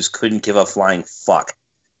all Jews couldn't give a flying fuck.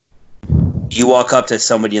 You walk up to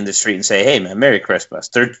somebody in the street and say, "Hey man, Merry Christmas."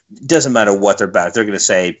 It doesn't matter what they're back. They're going to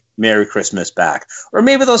say Merry Christmas back. Or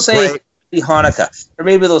maybe they'll say Happy Hanukkah. Or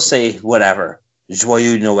maybe they'll say whatever.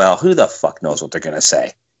 Joyeux Noel. Who the fuck knows what they're going to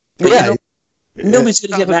say? But yeah. Nobody's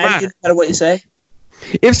going to get mad no matter what you say.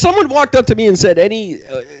 If someone walked up to me and said any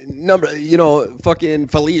number, fucking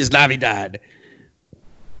Feliz Navidad,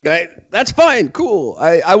 that's fine, cool.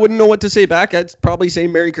 I wouldn't know what to say back. I'd probably say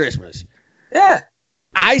Merry Christmas. Yeah.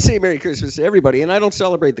 I say Merry Christmas to everybody, and I don't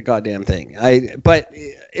celebrate the goddamn thing. But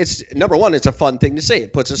it's, number one, it's a fun thing to say.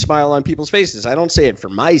 It puts a smile on people's faces. I don't say it for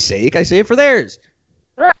my sake. I say it for theirs.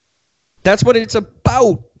 Right. That's what it's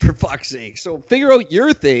about, for fuck's sake. So figure out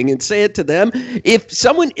your thing and say it to them.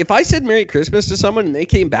 If I said Merry Christmas to someone and they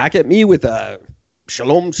came back at me with a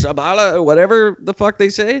Shalom Shabala or whatever the fuck they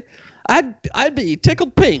say, I'd be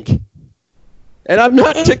tickled pink. And I'm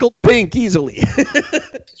not tickled pink easily.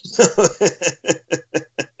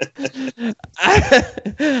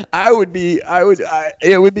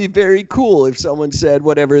 It would be very cool if someone said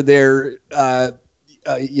whatever their,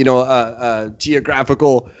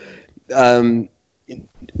 geographical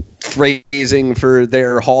phrasing for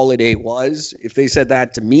their holiday was. If they said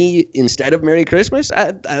that to me instead of Merry Christmas,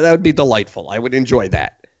 that would be delightful. I would enjoy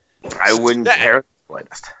that. I wouldn't care.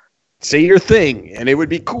 Say your thing, and it would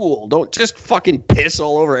be cool. Don't just fucking piss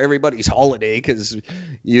all over everybody's holiday because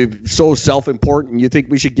you're so self-important. You think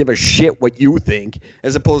we should give a shit what you think,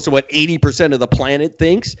 as opposed to what 80% of the planet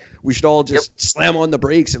thinks. We should all just slam on the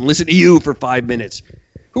brakes and listen to you for 5 minutes.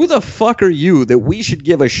 Who the fuck are you that we should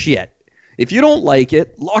give a shit? If you don't like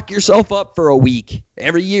it, lock yourself up for a week.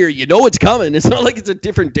 Every year, you know it's coming. It's not like it's a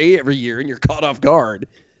different day every year and you're caught off guard.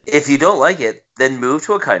 If you don't like it, then move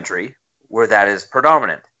to a country where that is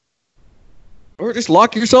predominant. Or just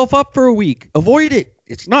lock yourself up for a week. Avoid it.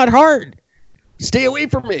 It's not hard. Stay away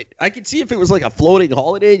from it. I could see if it was like a floating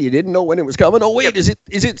holiday and you didn't know when it was coming. Oh, wait, is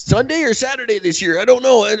it Sunday or Saturday this year? I don't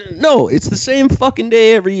know. No, it's the same fucking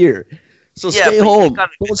day every year. So stay home.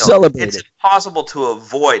 Don't celebrate it. It's impossible to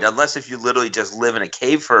avoid unless if you literally just live in a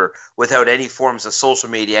cave without any forms of social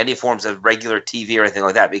media, any forms of regular TV or anything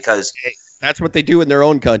like that, because that's what they do in their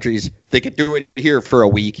own countries. They could do it here for a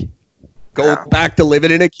week. Go back to living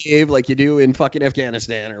in a cave like you do in fucking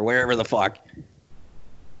Afghanistan or wherever the fuck.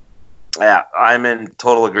 Yeah, I'm in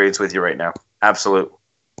total agreement with you right now. Absolute.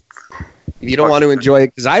 If you don't want to enjoy it,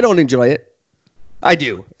 because I don't enjoy it. I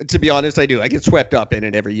do. To be honest, I do. I get swept up in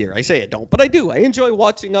it every year. I say I don't, but I do. I enjoy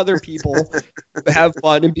watching other people have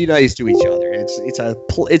fun and be nice to each other.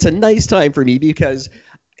 It's a nice time for me because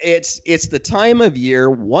it's the time of year,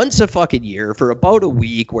 once a fucking year, for about a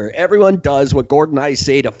week where everyone does what Gordon and I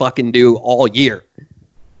say to fucking do all year.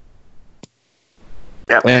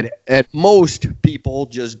 Yep. And most people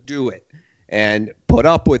just do it and put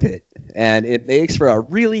up with it. And it makes for a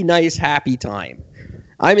really nice, happy time.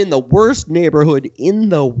 I'm in the worst neighborhood in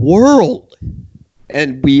the world.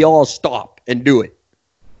 And we all stop and do it.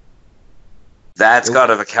 That's got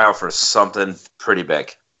to account for something pretty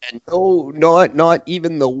big. And no, not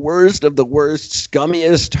even the worst of the worst,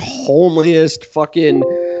 scummiest, homeless,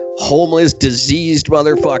 diseased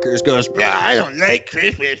motherfuckers goes, I don't like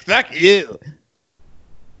Christmas, fuck you.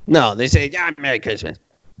 No, they say, yeah, Merry Christmas.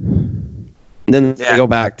 And then they go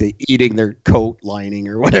back to eating their coat lining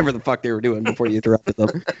or whatever the fuck they were doing before you interrupted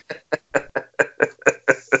them.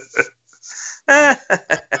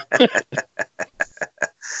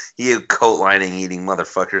 You coat lining eating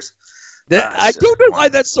motherfuckers. I don't know why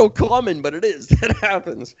that's so common, but it is. That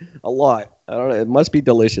happens a lot. I don't know. It must be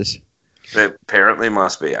delicious. It apparently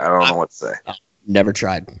must be. I don't know what to say. Never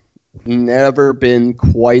tried. Never been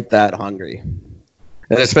quite that hungry.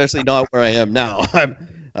 And especially not where I am now.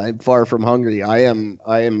 I'm far from hungry. I'm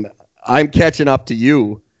catching up to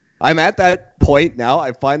you. I'm at that point now.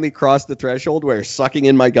 I finally crossed the threshold where sucking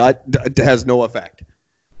in my gut has no effect.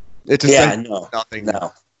 It's nothing.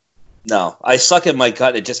 No, I suck in my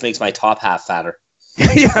gut. It just makes my top half fatter.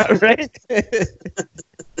 Yeah, right.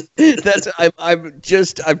 I've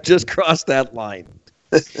just crossed that line.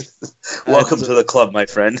 Welcome to the club, my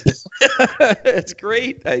friend. It's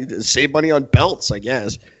great. I save money on belts, I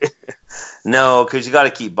guess. No, because you got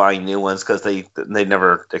to keep buying new ones because they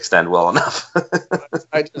never extend well enough.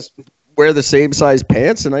 I just wear the same size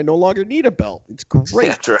pants, and I no longer need a belt. It's great.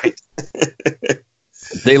 That's right.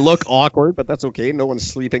 They look awkward, but that's okay. No one's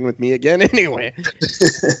sleeping with me again anyway.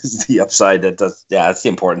 The upside that's the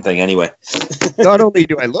important thing anyway. Not only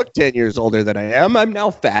do I look 10 years older than I am, I'm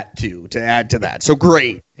now fat too, to add to that. So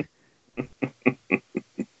great.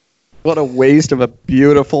 What a waste of a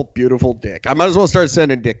beautiful, beautiful dick. I might as well start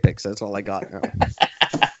sending dick pics. That's all I got now.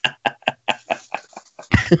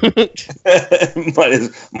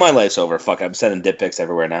 My life's over. Fuck, I'm sending dick pics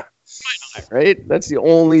everywhere now. Right? That's the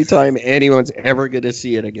only time anyone's ever going to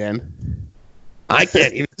see it again. I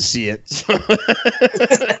can't even see it. So.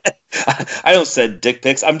 I don't send dick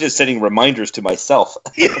pics. I'm just sending reminders to myself.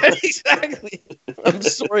 Yeah, exactly. I'm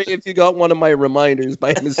sorry if you got one of my reminders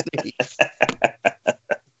by mistake.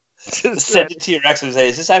 Just send it to your ex and say,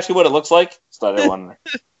 is this actually what it looks like? It's not everyone.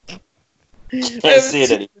 Can't see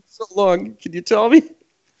it anymore. So long. Can you tell me?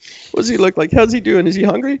 What does he look like? How's he doing? Is he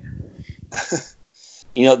hungry?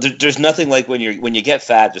 You know, there's nothing like when you get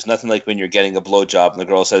fat. There's nothing like when you're getting a blowjob and the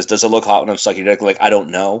girl says, "Does it look hot when I'm sucking your dick?" Like, I don't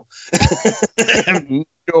know. I have no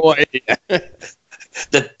idea.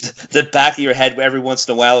 The back of your head, every once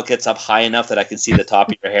in a while, it gets up high enough that I can see the top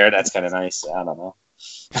of your hair. That's kind of nice. I don't know.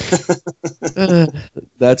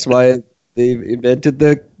 That's why they invented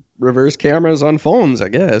the reverse cameras on phones, I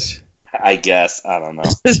guess. I guess. I don't know.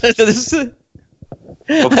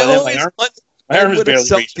 My arm is barely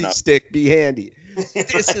reaching selfie up. stick be handy.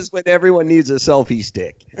 This is when everyone needs a selfie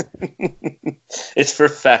stick. It's for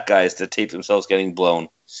fat guys to tape themselves getting blown.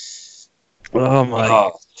 Oh my!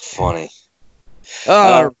 Oh, funny.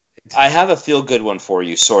 Oh, I have a feel-good one for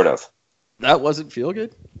you, sort of. that wasn't feel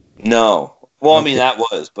good. No. Well, I mean, Okay. that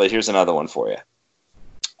was, but here's another one for you.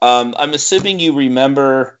 I'm assuming you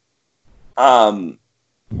remember the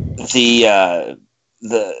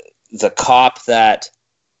cop that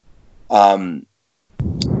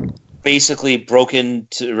basically broke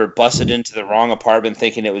into or busted into the wrong apartment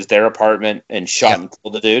thinking it was their apartment and shot and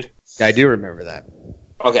killed the dude. I do remember that.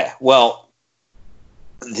 Okay, well,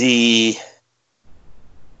 the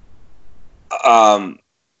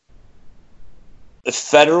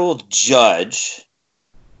federal judge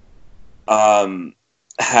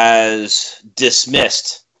has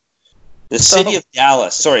dismissed the city of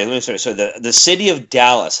Dallas. So the city of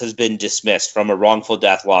Dallas has been dismissed from a wrongful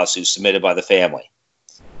death lawsuit submitted by the family.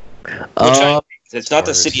 It's not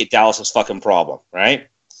the city of Dallas's fucking problem, right?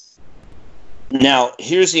 Now,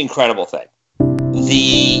 here's the incredible thing.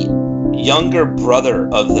 The younger brother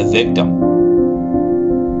of the victim.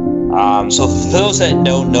 So for those that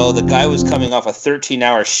don't know, the guy was coming off a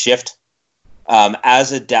 13-hour shift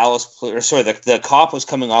as a the cop was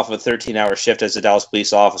coming off of a 13-hour shift as a Dallas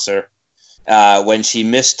police officer when she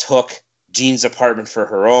mistook Jean's apartment for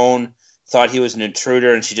her own, thought he was an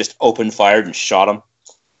intruder, and she just opened fired and shot him.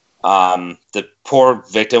 The poor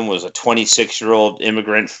victim was a 26-year-old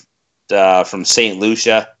immigrant from St.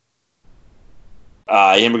 Lucia.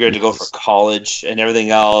 He immigrated to go for college and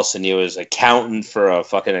everything else, and he was accountant for a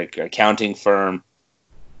fucking accounting firm.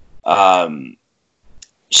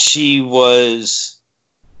 She was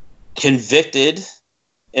convicted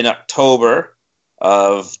in October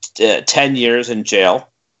of 10 years in jail.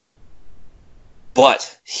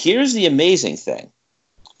 But here's the amazing thing.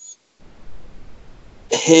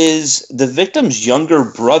 The victim's younger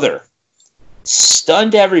brother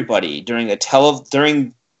stunned everybody during the televised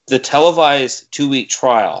 2-week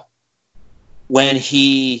trial when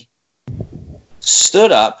he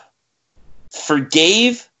stood up,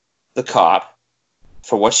 forgave the cop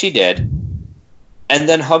for what she did, and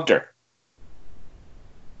then hugged her.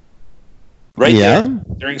 Right there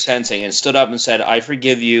during sentencing, and stood up and said, "I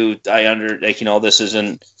forgive you. This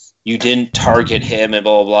isn't, you didn't target him and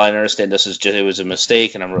blah, blah, blah. I understand it was a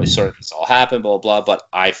mistake, and I'm really sorry this all happened, blah, blah, but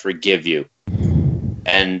I forgive you.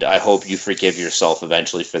 And I hope you forgive yourself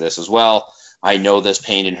eventually for this as well. I know this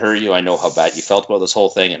pain didn't hurt you. I know how bad you felt about this whole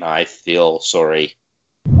thing, and I feel sorry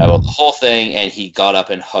about the whole thing." And he got up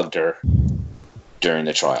and hugged her during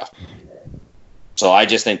the trial. So I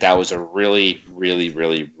just think that was a really, really,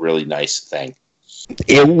 really, really nice thing.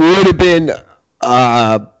 It would have been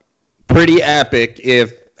pretty epic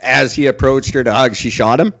if, as he approached her to hug, she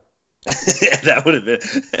shot him. That would have been.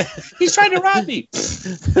 He's trying to rob me.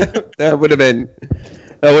 That would have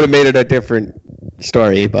made it a different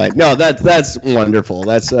story. But no, that's wonderful.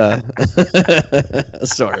 That's sorry.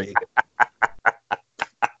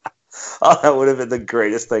 Oh, that would have been the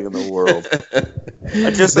greatest thing in the world.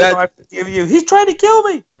 I just said, "I forgive you." He's trying to kill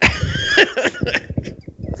me.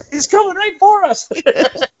 He's coming right for us.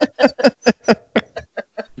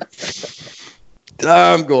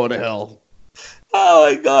 I'm going to hell. Oh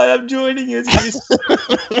my God, I'm joining you.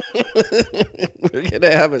 We're going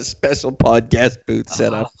to have a special podcast booth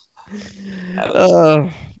set up.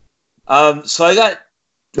 So I got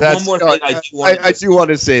one more thing I do want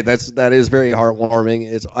to say that is very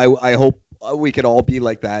heartwarming. I hope we could all be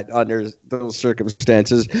like that under those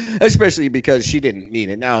circumstances, especially because she didn't mean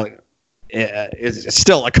it. Now, it's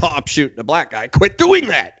still a cop shooting a black guy. Quit doing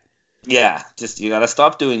that. Yeah, you got to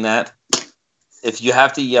stop doing that. If you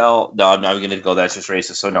have to yell, no, I'm not going to go. That's just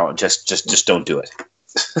racist. So no, just don't do it.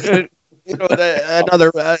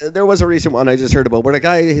 There was a recent one I just heard about where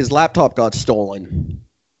his laptop got stolen.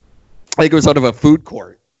 I think it was out of a food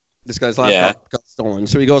court. This guy's laptop got stolen.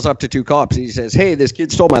 So he goes up to two cops and he says, "Hey, this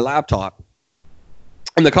kid stole my laptop."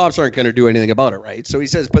 And the cops aren't going to do anything about it, right? So he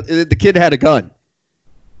says, "But the kid had a gun."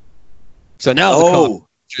 So now the cops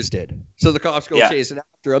interested. So the cops go chasing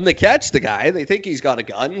after him. They catch the guy. They think he's got a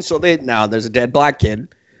gun. So now there's a dead black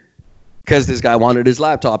kid because this guy wanted his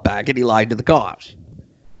laptop back and he lied to the cops.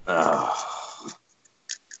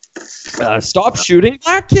 Stop shooting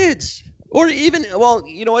black kids. Or even, well,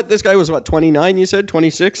 you know what? This guy was, 29, you said?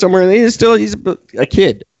 26, somewhere in there? He's a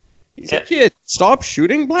kid. He's a kid. Stop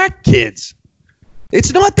shooting black kids.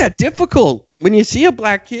 It's not that difficult. When you see a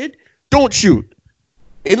black kid, don't shoot.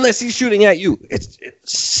 Unless he's shooting at you. It's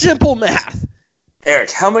simple math.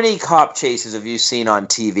 Eric, how many cop chases have you seen on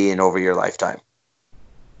TV and over your lifetime?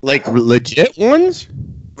 Like legit ones?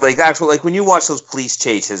 Like actual, like when you watch those police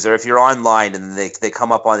chases, or if you're online and they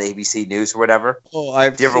come up on ABC News or whatever. Oh,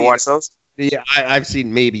 do you ever watch those? Yeah, I've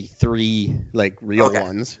seen maybe 3 like real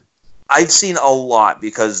ones. I've seen a lot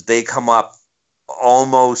because they come up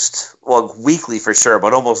almost weekly for sure,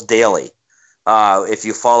 but almost daily. If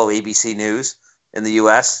you follow ABC News in the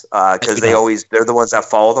US, because they're the ones that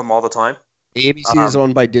follow them all the time. ABC is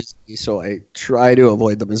owned by Disney, so I try to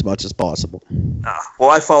avoid them as much as possible. Well,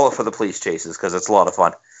 I follow it for the police chases because it's a lot of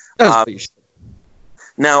fun.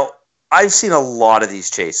 Now, I've seen a lot of these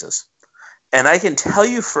chases, and I can tell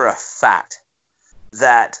you for a fact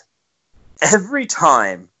that every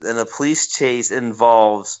time that a police chase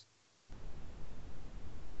involves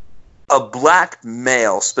a black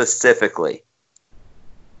male specifically,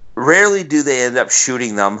 rarely do they end up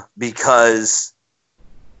shooting them because,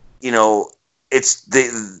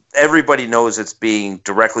 everybody knows it's being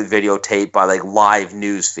directly videotaped by like live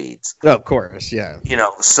news feeds. Oh, of course, yeah.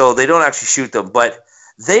 So they don't actually shoot them, but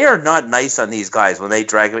they are not nice on these guys when they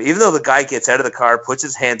drag them. Even though the guy gets out of the car, puts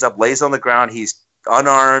his hands up, lays on the ground, he's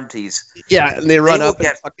unarmed, and they run up.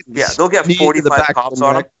 They'll get 45 cops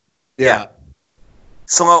on him. Yeah.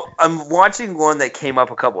 So I'm watching one that came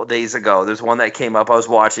up a couple of days ago. There's one that came up. I was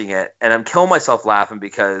watching it, and I'm killing myself laughing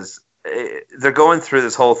because they're going through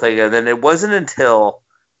this whole thing, and then it wasn't until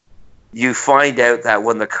you find out that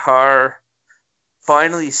when the car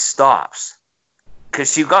finally stops,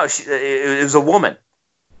 because it was a woman,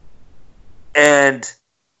 and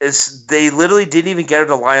they literally didn't even get her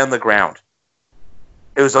to lie on the ground.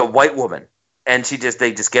 It was a white woman, and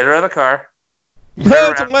they just get her out of the car.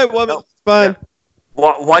 It's a white woman. It's fine.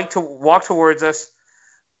 Walk towards us.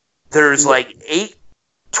 There's like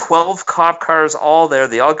 12 cop cars all there.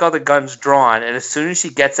 They all got their guns drawn, and as soon as she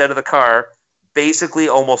gets out of the car, basically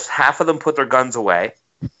almost half of them put their guns away.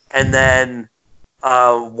 And then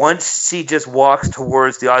once she just walks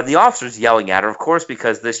towards the officer's yelling at her, of course,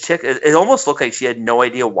 because this chick, it almost looked like she had no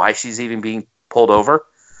idea why she's even being pulled over.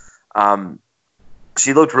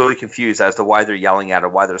 She looked really confused as to why they're yelling at her,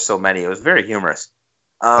 why there's so many. It was very humorous.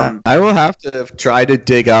 I will have to try to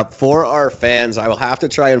dig up for our fans. I will have to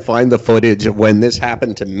try and find the footage of when this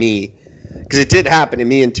happened to me, because it did happen to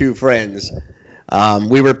me and 2 friends.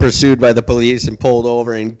 We were pursued by the police and pulled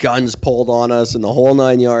over, and guns pulled on us, and the whole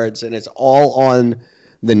 9 yards. And it's all on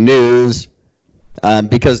the news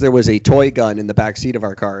because there was a toy gun in the back seat of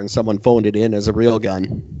our car, and someone phoned it in as a real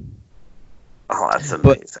gun. Oh, that's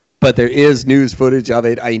amazing. But there is news footage of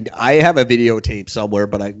it. I have a videotape somewhere,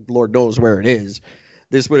 but Lord knows where it is.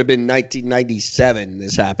 This would have been 1997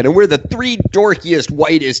 this happened. And we're the 3 dorkiest,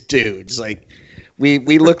 whitest dudes. Like, we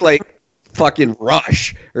look like fucking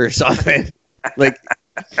Rush or something. Like,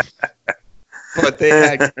 but they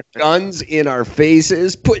had guns in our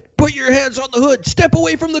faces. Put your hands on the hood. Step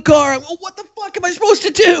away from the car. Well, what the fuck am I supposed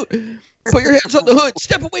to do? Put your hands on the hood.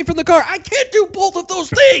 Step away from the car. I can't do both of those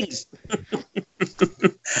things.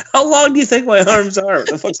 How long do you think my arms are? What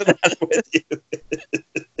the fuck's the matter with you?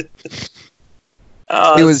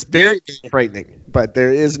 It was very, very frightening, but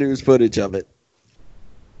there is news footage of it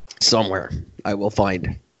somewhere. I will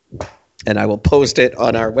find, and I will post it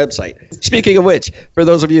on our website. Speaking of which, for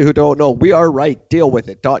those of you who don't know,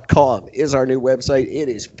 wearerightdealwithit.com is our new website. It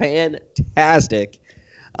is fantastic.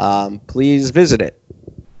 Please visit it.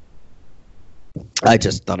 I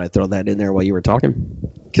just thought I'd throw that in there while you were talking,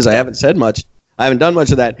 because I haven't said much. I haven't done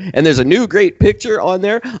much of that. And there's a new great picture on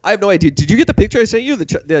there. I have no idea. Did you get the picture I sent you,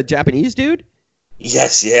 the Japanese dude?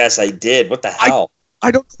 Yes, I did. What the hell?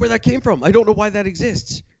 I don't know where that came from. I don't know why that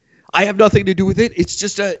exists. I have nothing to do with it. It's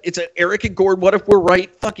just it's an Eric and Gord, what if we're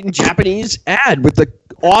right, fucking Japanese ad with the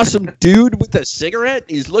awesome dude with a cigarette.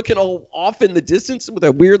 He's looking all off in the distance with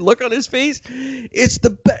a weird look on his face. It's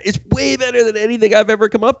it's way better than anything I've ever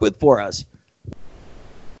come up with for us.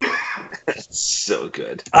 It's so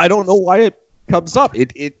good. I don't know why it comes up.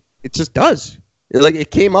 It just does.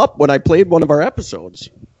 It came up when I played one of our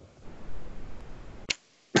episodes.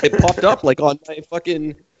 It popped up like on my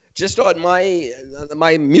fucking, just on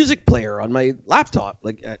my music player on my laptop.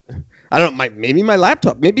 Like, I don't know, maybe my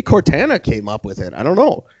laptop, maybe Cortana came up with it. I don't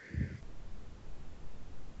know.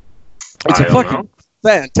 It's a fucking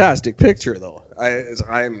fantastic picture, though.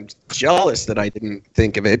 I'm jealous that I didn't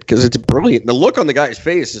think of it because it's brilliant. The look on the guy's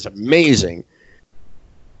face is amazing.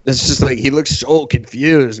 It's just like he looks so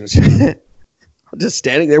confused. I'm just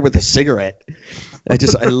standing there with a cigarette. I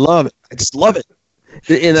love it. I just love it.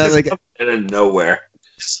 And like out of nowhere.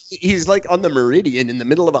 he's like on the Meridian in the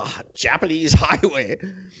middle of a Japanese highway.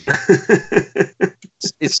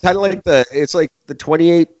 It's kind of like the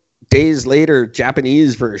 28 Days Later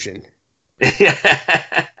Japanese version.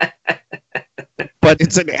 But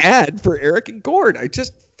it's an ad for Eric and Gord. I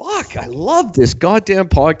love this goddamn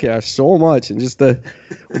podcast so much, and just the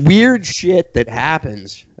weird shit that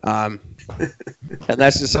happens. And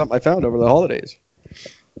that's just something I found over the holidays.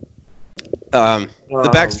 The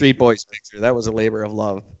Backstreet Boys picture, that was a labor of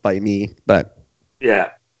love by me, but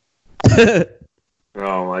yeah.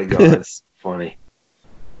 Oh my god, it's funny.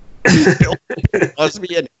 Bill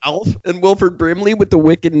Cosby and Alf and Wilford Brimley with the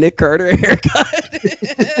wicked Nick Carter haircut.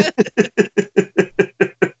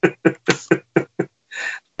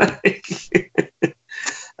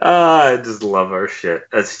 I just love our shit.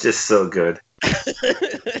 That's just so good.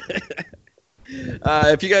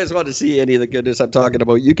 If you guys want to see any of the goodness I'm talking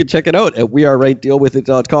about, you can check it out at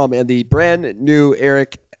wearerightdealwithit.com, and the brand new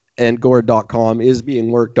ericandgord.com is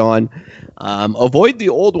being worked on. Avoid the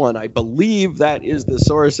old one. I believe that is the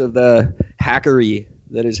source of the hackery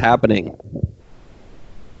that is happening.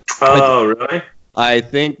 Oh, really? I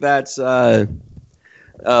think that's what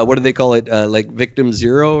do they call it? Like Victim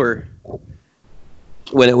Zero, or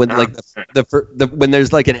when when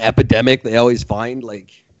there's like an epidemic, they always find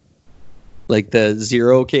like the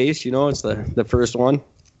zero case. You know, it's the first one.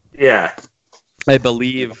 Yeah, I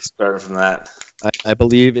believe started from that. I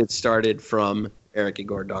believe it started from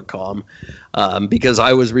ericandgord.com because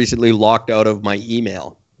I was recently locked out of my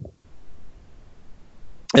email,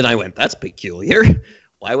 and I went, "That's peculiar.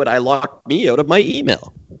 Why would I lock me out of my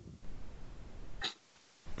email?"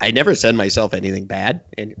 I never send myself anything bad.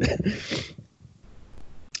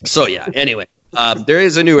 So yeah, anyway, there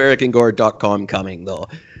is a new ericandgord.com coming though.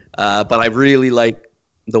 But I really like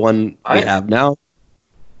the one we have now.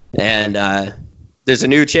 And there's a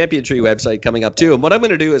new Champion Tree website coming up too. And what I'm going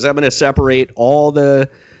to do is I'm going to separate all the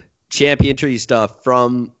Champion Tree stuff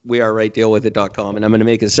from wearerightdealwithit.com, and I'm going to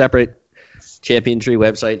make a separate Champion Tree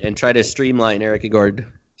website and try to streamline Eric and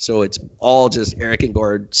Gord so it's all just Eric and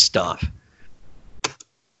Gord stuff.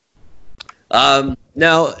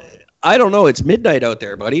 Now, I don't know. It's midnight out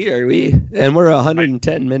there, buddy. Are we? And we're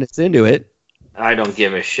 110 minutes into it. I don't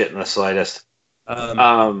give a shit in the slightest.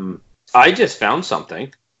 I just found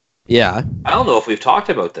something. Yeah. I don't know if we've talked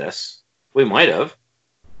about this. We might have.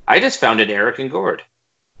 I just found an Eric and Gord.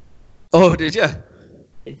 Oh, did you?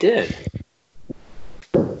 It did.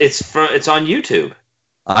 It's on YouTube.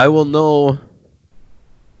 I will know.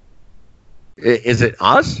 Is it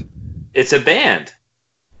us? It's a band.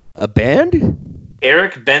 A band?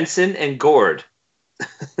 Eric Benson and Gord.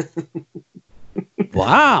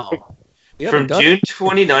 Wow. From June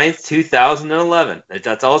 29th, 2011.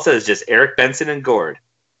 That's all it says, just Eric Benson and Gord.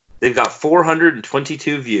 They've got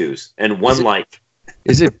 422 views and one like.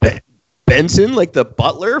 Is it Benson, like the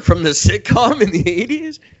butler from the sitcom in the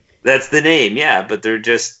 80s? That's the name, yeah, but they're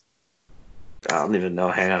just... I don't even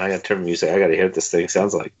know. Hang on, I got to turn music. I got to hear what this thing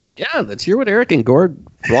sounds like. Yeah, let's hear what Eric and Gord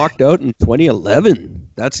rocked out in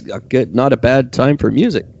 2011. That's not a bad time for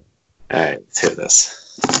music. All right, let's hear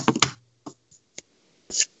this.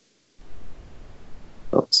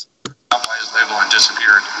 Oops. His label and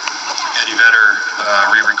disappeared. Eddie Vedder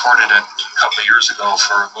re-recorded it a couple of years ago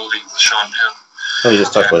for a movie with Sean Penn. Oh, you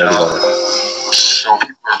just talked about Eddie Vedder. So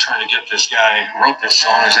people are trying to get this guy who wrote this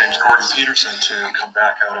song, his name's Gordon Peterson, to come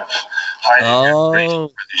back out of hiding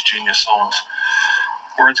for these genius songs.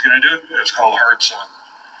 Gordon's going to do it. It's called Hard Sun.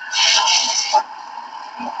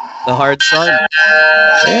 The Hard Sun?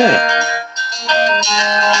 Yeah.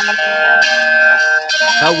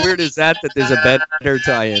 How weird is that there's a better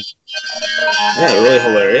tie-in? Yeah, really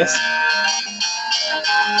hilarious.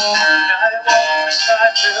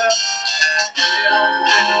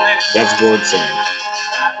 That's Gord singing.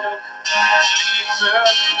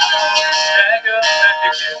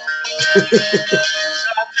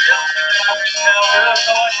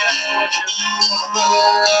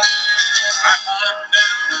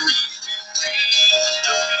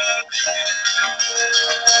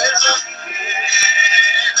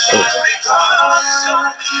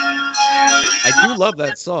 I do love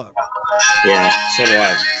that song. Yeah, so do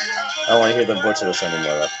I. I don't want to hear them butcher this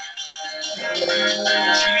anymore, though.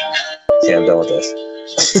 See, I'm done with this.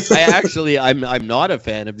 I'm not a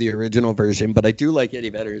fan of the original version, but I do like Eddie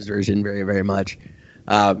Vedder's version very, very much.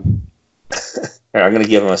 I'm going to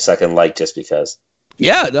give him a second like just because.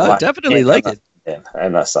 Yeah, no, definitely like it. Yeah,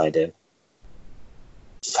 I'm not signed in.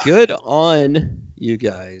 Good on you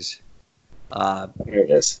guys. Here it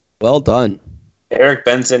is. Well done. Eric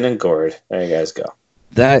Benson and Gord. There you guys go.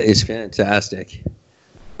 That is fantastic.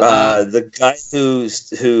 The guy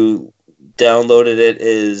who downloaded it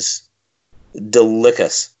is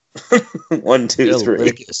Delicus. 1, 2, 3.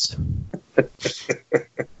 Delicus.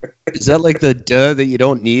 Is that like the duh that you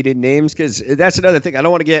don't need in names? Because that's another thing. I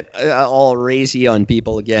don't want to get all racy on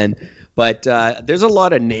people again, but there's a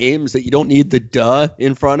lot of names that you don't need the duh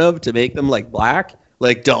in front of to make them like black,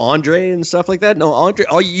 like DeAndre and stuff like that. No, Andre.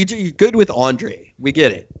 Oh, you're good with Andre. We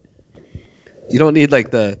get it. You don't need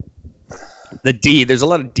like the D. There's a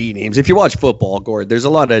lot of D names. If you watch football, Gord, there's a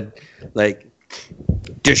lot of like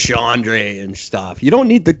Deshaundre and stuff. You don't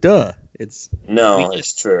need the duh. It's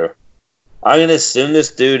true. I'm gonna assume this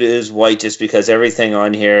dude is white just because everything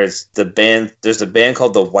on here is the band. There's a band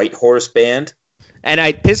called the White Horse Band, and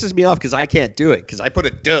it pisses me off because I can't do it because I put a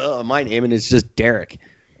duh on my name and it's just Derek.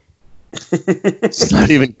 It's not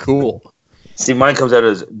even cool. See, mine comes out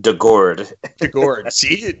as DeGord. DeGord.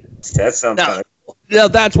 See, that sounds kind of cool. Now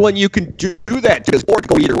that's when you can do that because or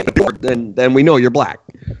go either way. Then we know you're black.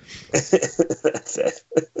 That's it.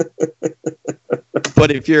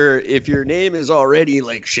 But if your name is already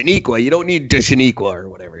like Shaniqua, you don't need DeShaniqua or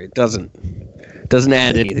whatever. It doesn't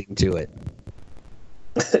add anything to it.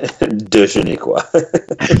 DeShaniqua.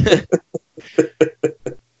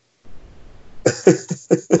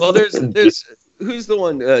 Well, there's who's the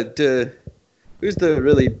one? Who's the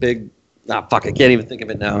really big? Ah, fuck! I can't even think of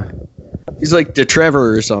it now. He's like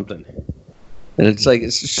DeTrevor or something, and it's like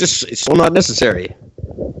it's so not necessary.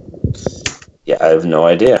 Yeah, I have no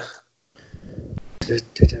idea.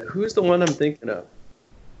 Who's the one I'm thinking of?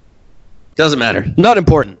 Doesn't matter. Not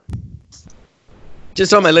important.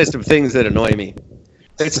 Just on my list of things that annoy me.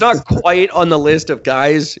 It's not quite on the list of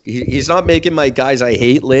guys. He's not making my guys I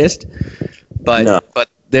hate list, but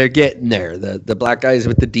they're getting there. The black guys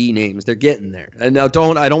with the D names, they're getting there. And now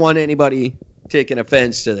I don't want anybody taking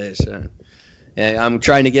offense to this. And I'm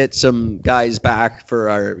trying to get some guys back for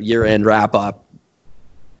our year-end wrap-up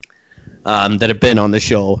that have been on the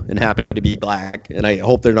show and happen to be black. And I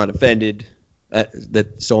hope they're not offended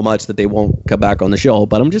that so much that they won't come back on the show.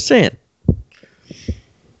 But I'm just saying.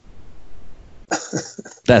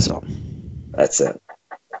 That's all. That's it.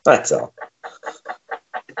 That's all.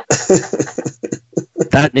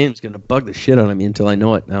 That name's going to bug the shit out of me until I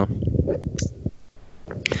know it now.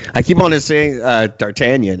 I keep on saying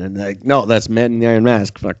D'Artagnan, and like, no, that's Man in the Iron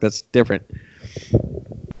Mask. Fuck, that's different.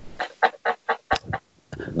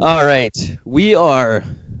 All right. We are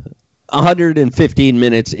 115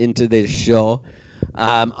 minutes into this show.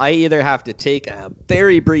 I either have to take a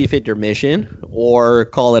very brief intermission or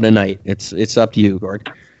call it a night. It's up to you,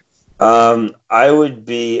 Gord. I would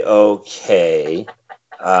be okay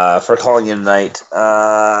for calling it a night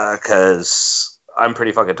because I'm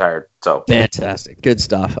pretty fucking tired. So fantastic, good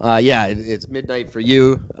stuff. Yeah, it's midnight for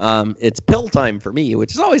you. It's pill time for me,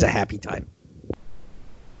 which is always a happy time.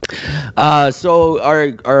 So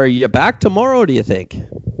are you back tomorrow? Do you think?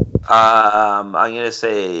 I'm gonna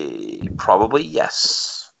say probably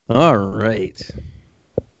yes. All right.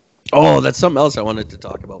 Oh, that's something else I wanted to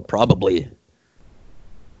talk about. Probably.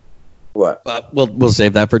 What? But we'll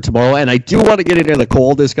save that for tomorrow. And I do want to get into the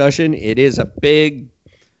coal discussion. It is a big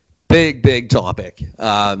topic.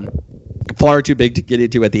 Far too big to get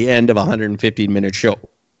into at the end of a 115-minute show.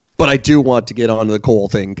 But I do want to get on to the coal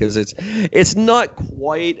thing because it's not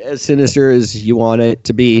quite as sinister as you want it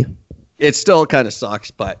to be. It still kind of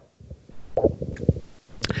sucks, but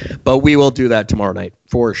we will do that tomorrow night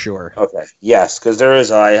for sure. Okay. Yes,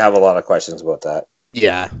 because I have a lot of questions about that.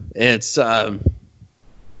 Yeah, it's a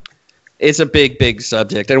big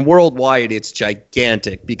subject, and worldwide it's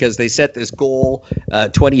gigantic because they set this goal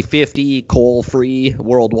 2050 coal-free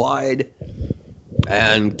worldwide,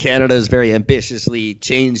 and Canada's very ambitiously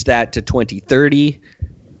changed that to 2030,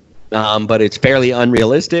 but it's fairly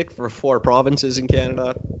unrealistic for 4 provinces in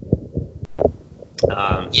Canada.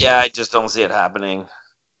 Yeah, I just don't see it happening.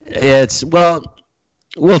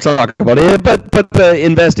 We'll talk about it, but the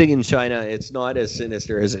investing in China, it's not as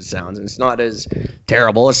sinister as it sounds. It's not as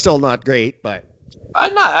terrible. It's still not great, but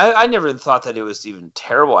I never thought that it was even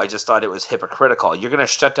terrible. I just thought it was hypocritical. You're going to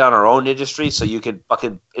shut down our own industry so you could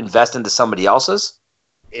fucking invest into somebody else's?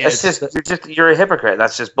 You're a hypocrite.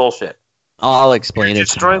 That's just bullshit. I'll explain You're it.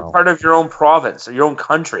 Destroying part of your own province or your own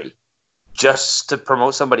country just to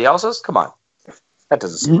promote somebody else's? Come on. That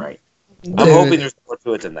doesn't seem right. I'm hoping there's more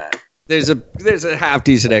to it than that. There's a half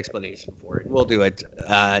decent explanation for it. We'll do it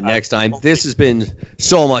next time. This has been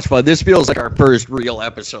so much fun. This feels like our first real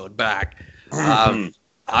episode back. I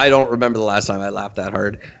don't remember the last time I laughed that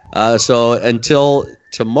hard. So until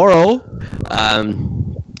tomorrow,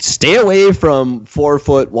 stay away from 4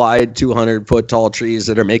 foot wide, 200 foot tall trees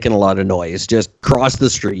that are making a lot of noise. Just cross the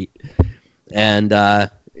street. And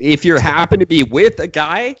if you happen to be with a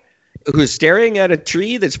guy who's staring at a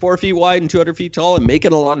tree that's 4 feet wide and 200 feet tall and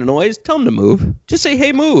making a lot of noise, tell him to move. Just say,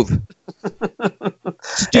 hey, move.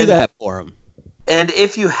 Just do that for him. And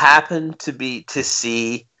if you happen to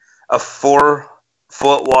see a 4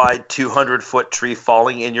 foot wide, 200 foot tree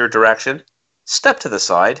falling in your direction, step to the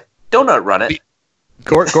side. Don't outrun it.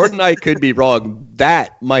 Gordon and I could be wrong.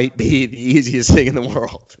 That might be the easiest thing in the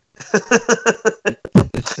world.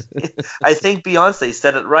 I think Beyonce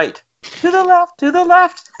said it right. To the left, to the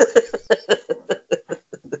left.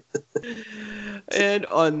 And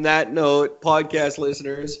on that note, podcast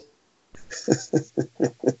listeners.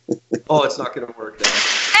 Oh, it's not going to work now.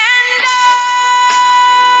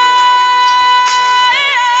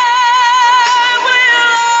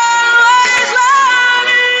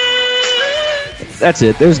 That's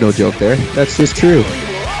it. There's no joke there. That's just true.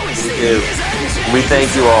 We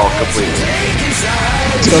thank you all completely.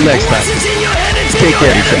 Until next time. Take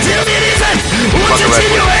care of yourself.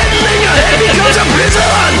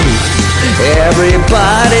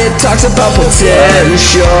 Everybody talks about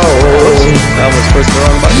potential. I was supposed to be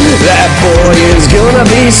wrong about that boy is gonna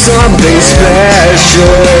be something special.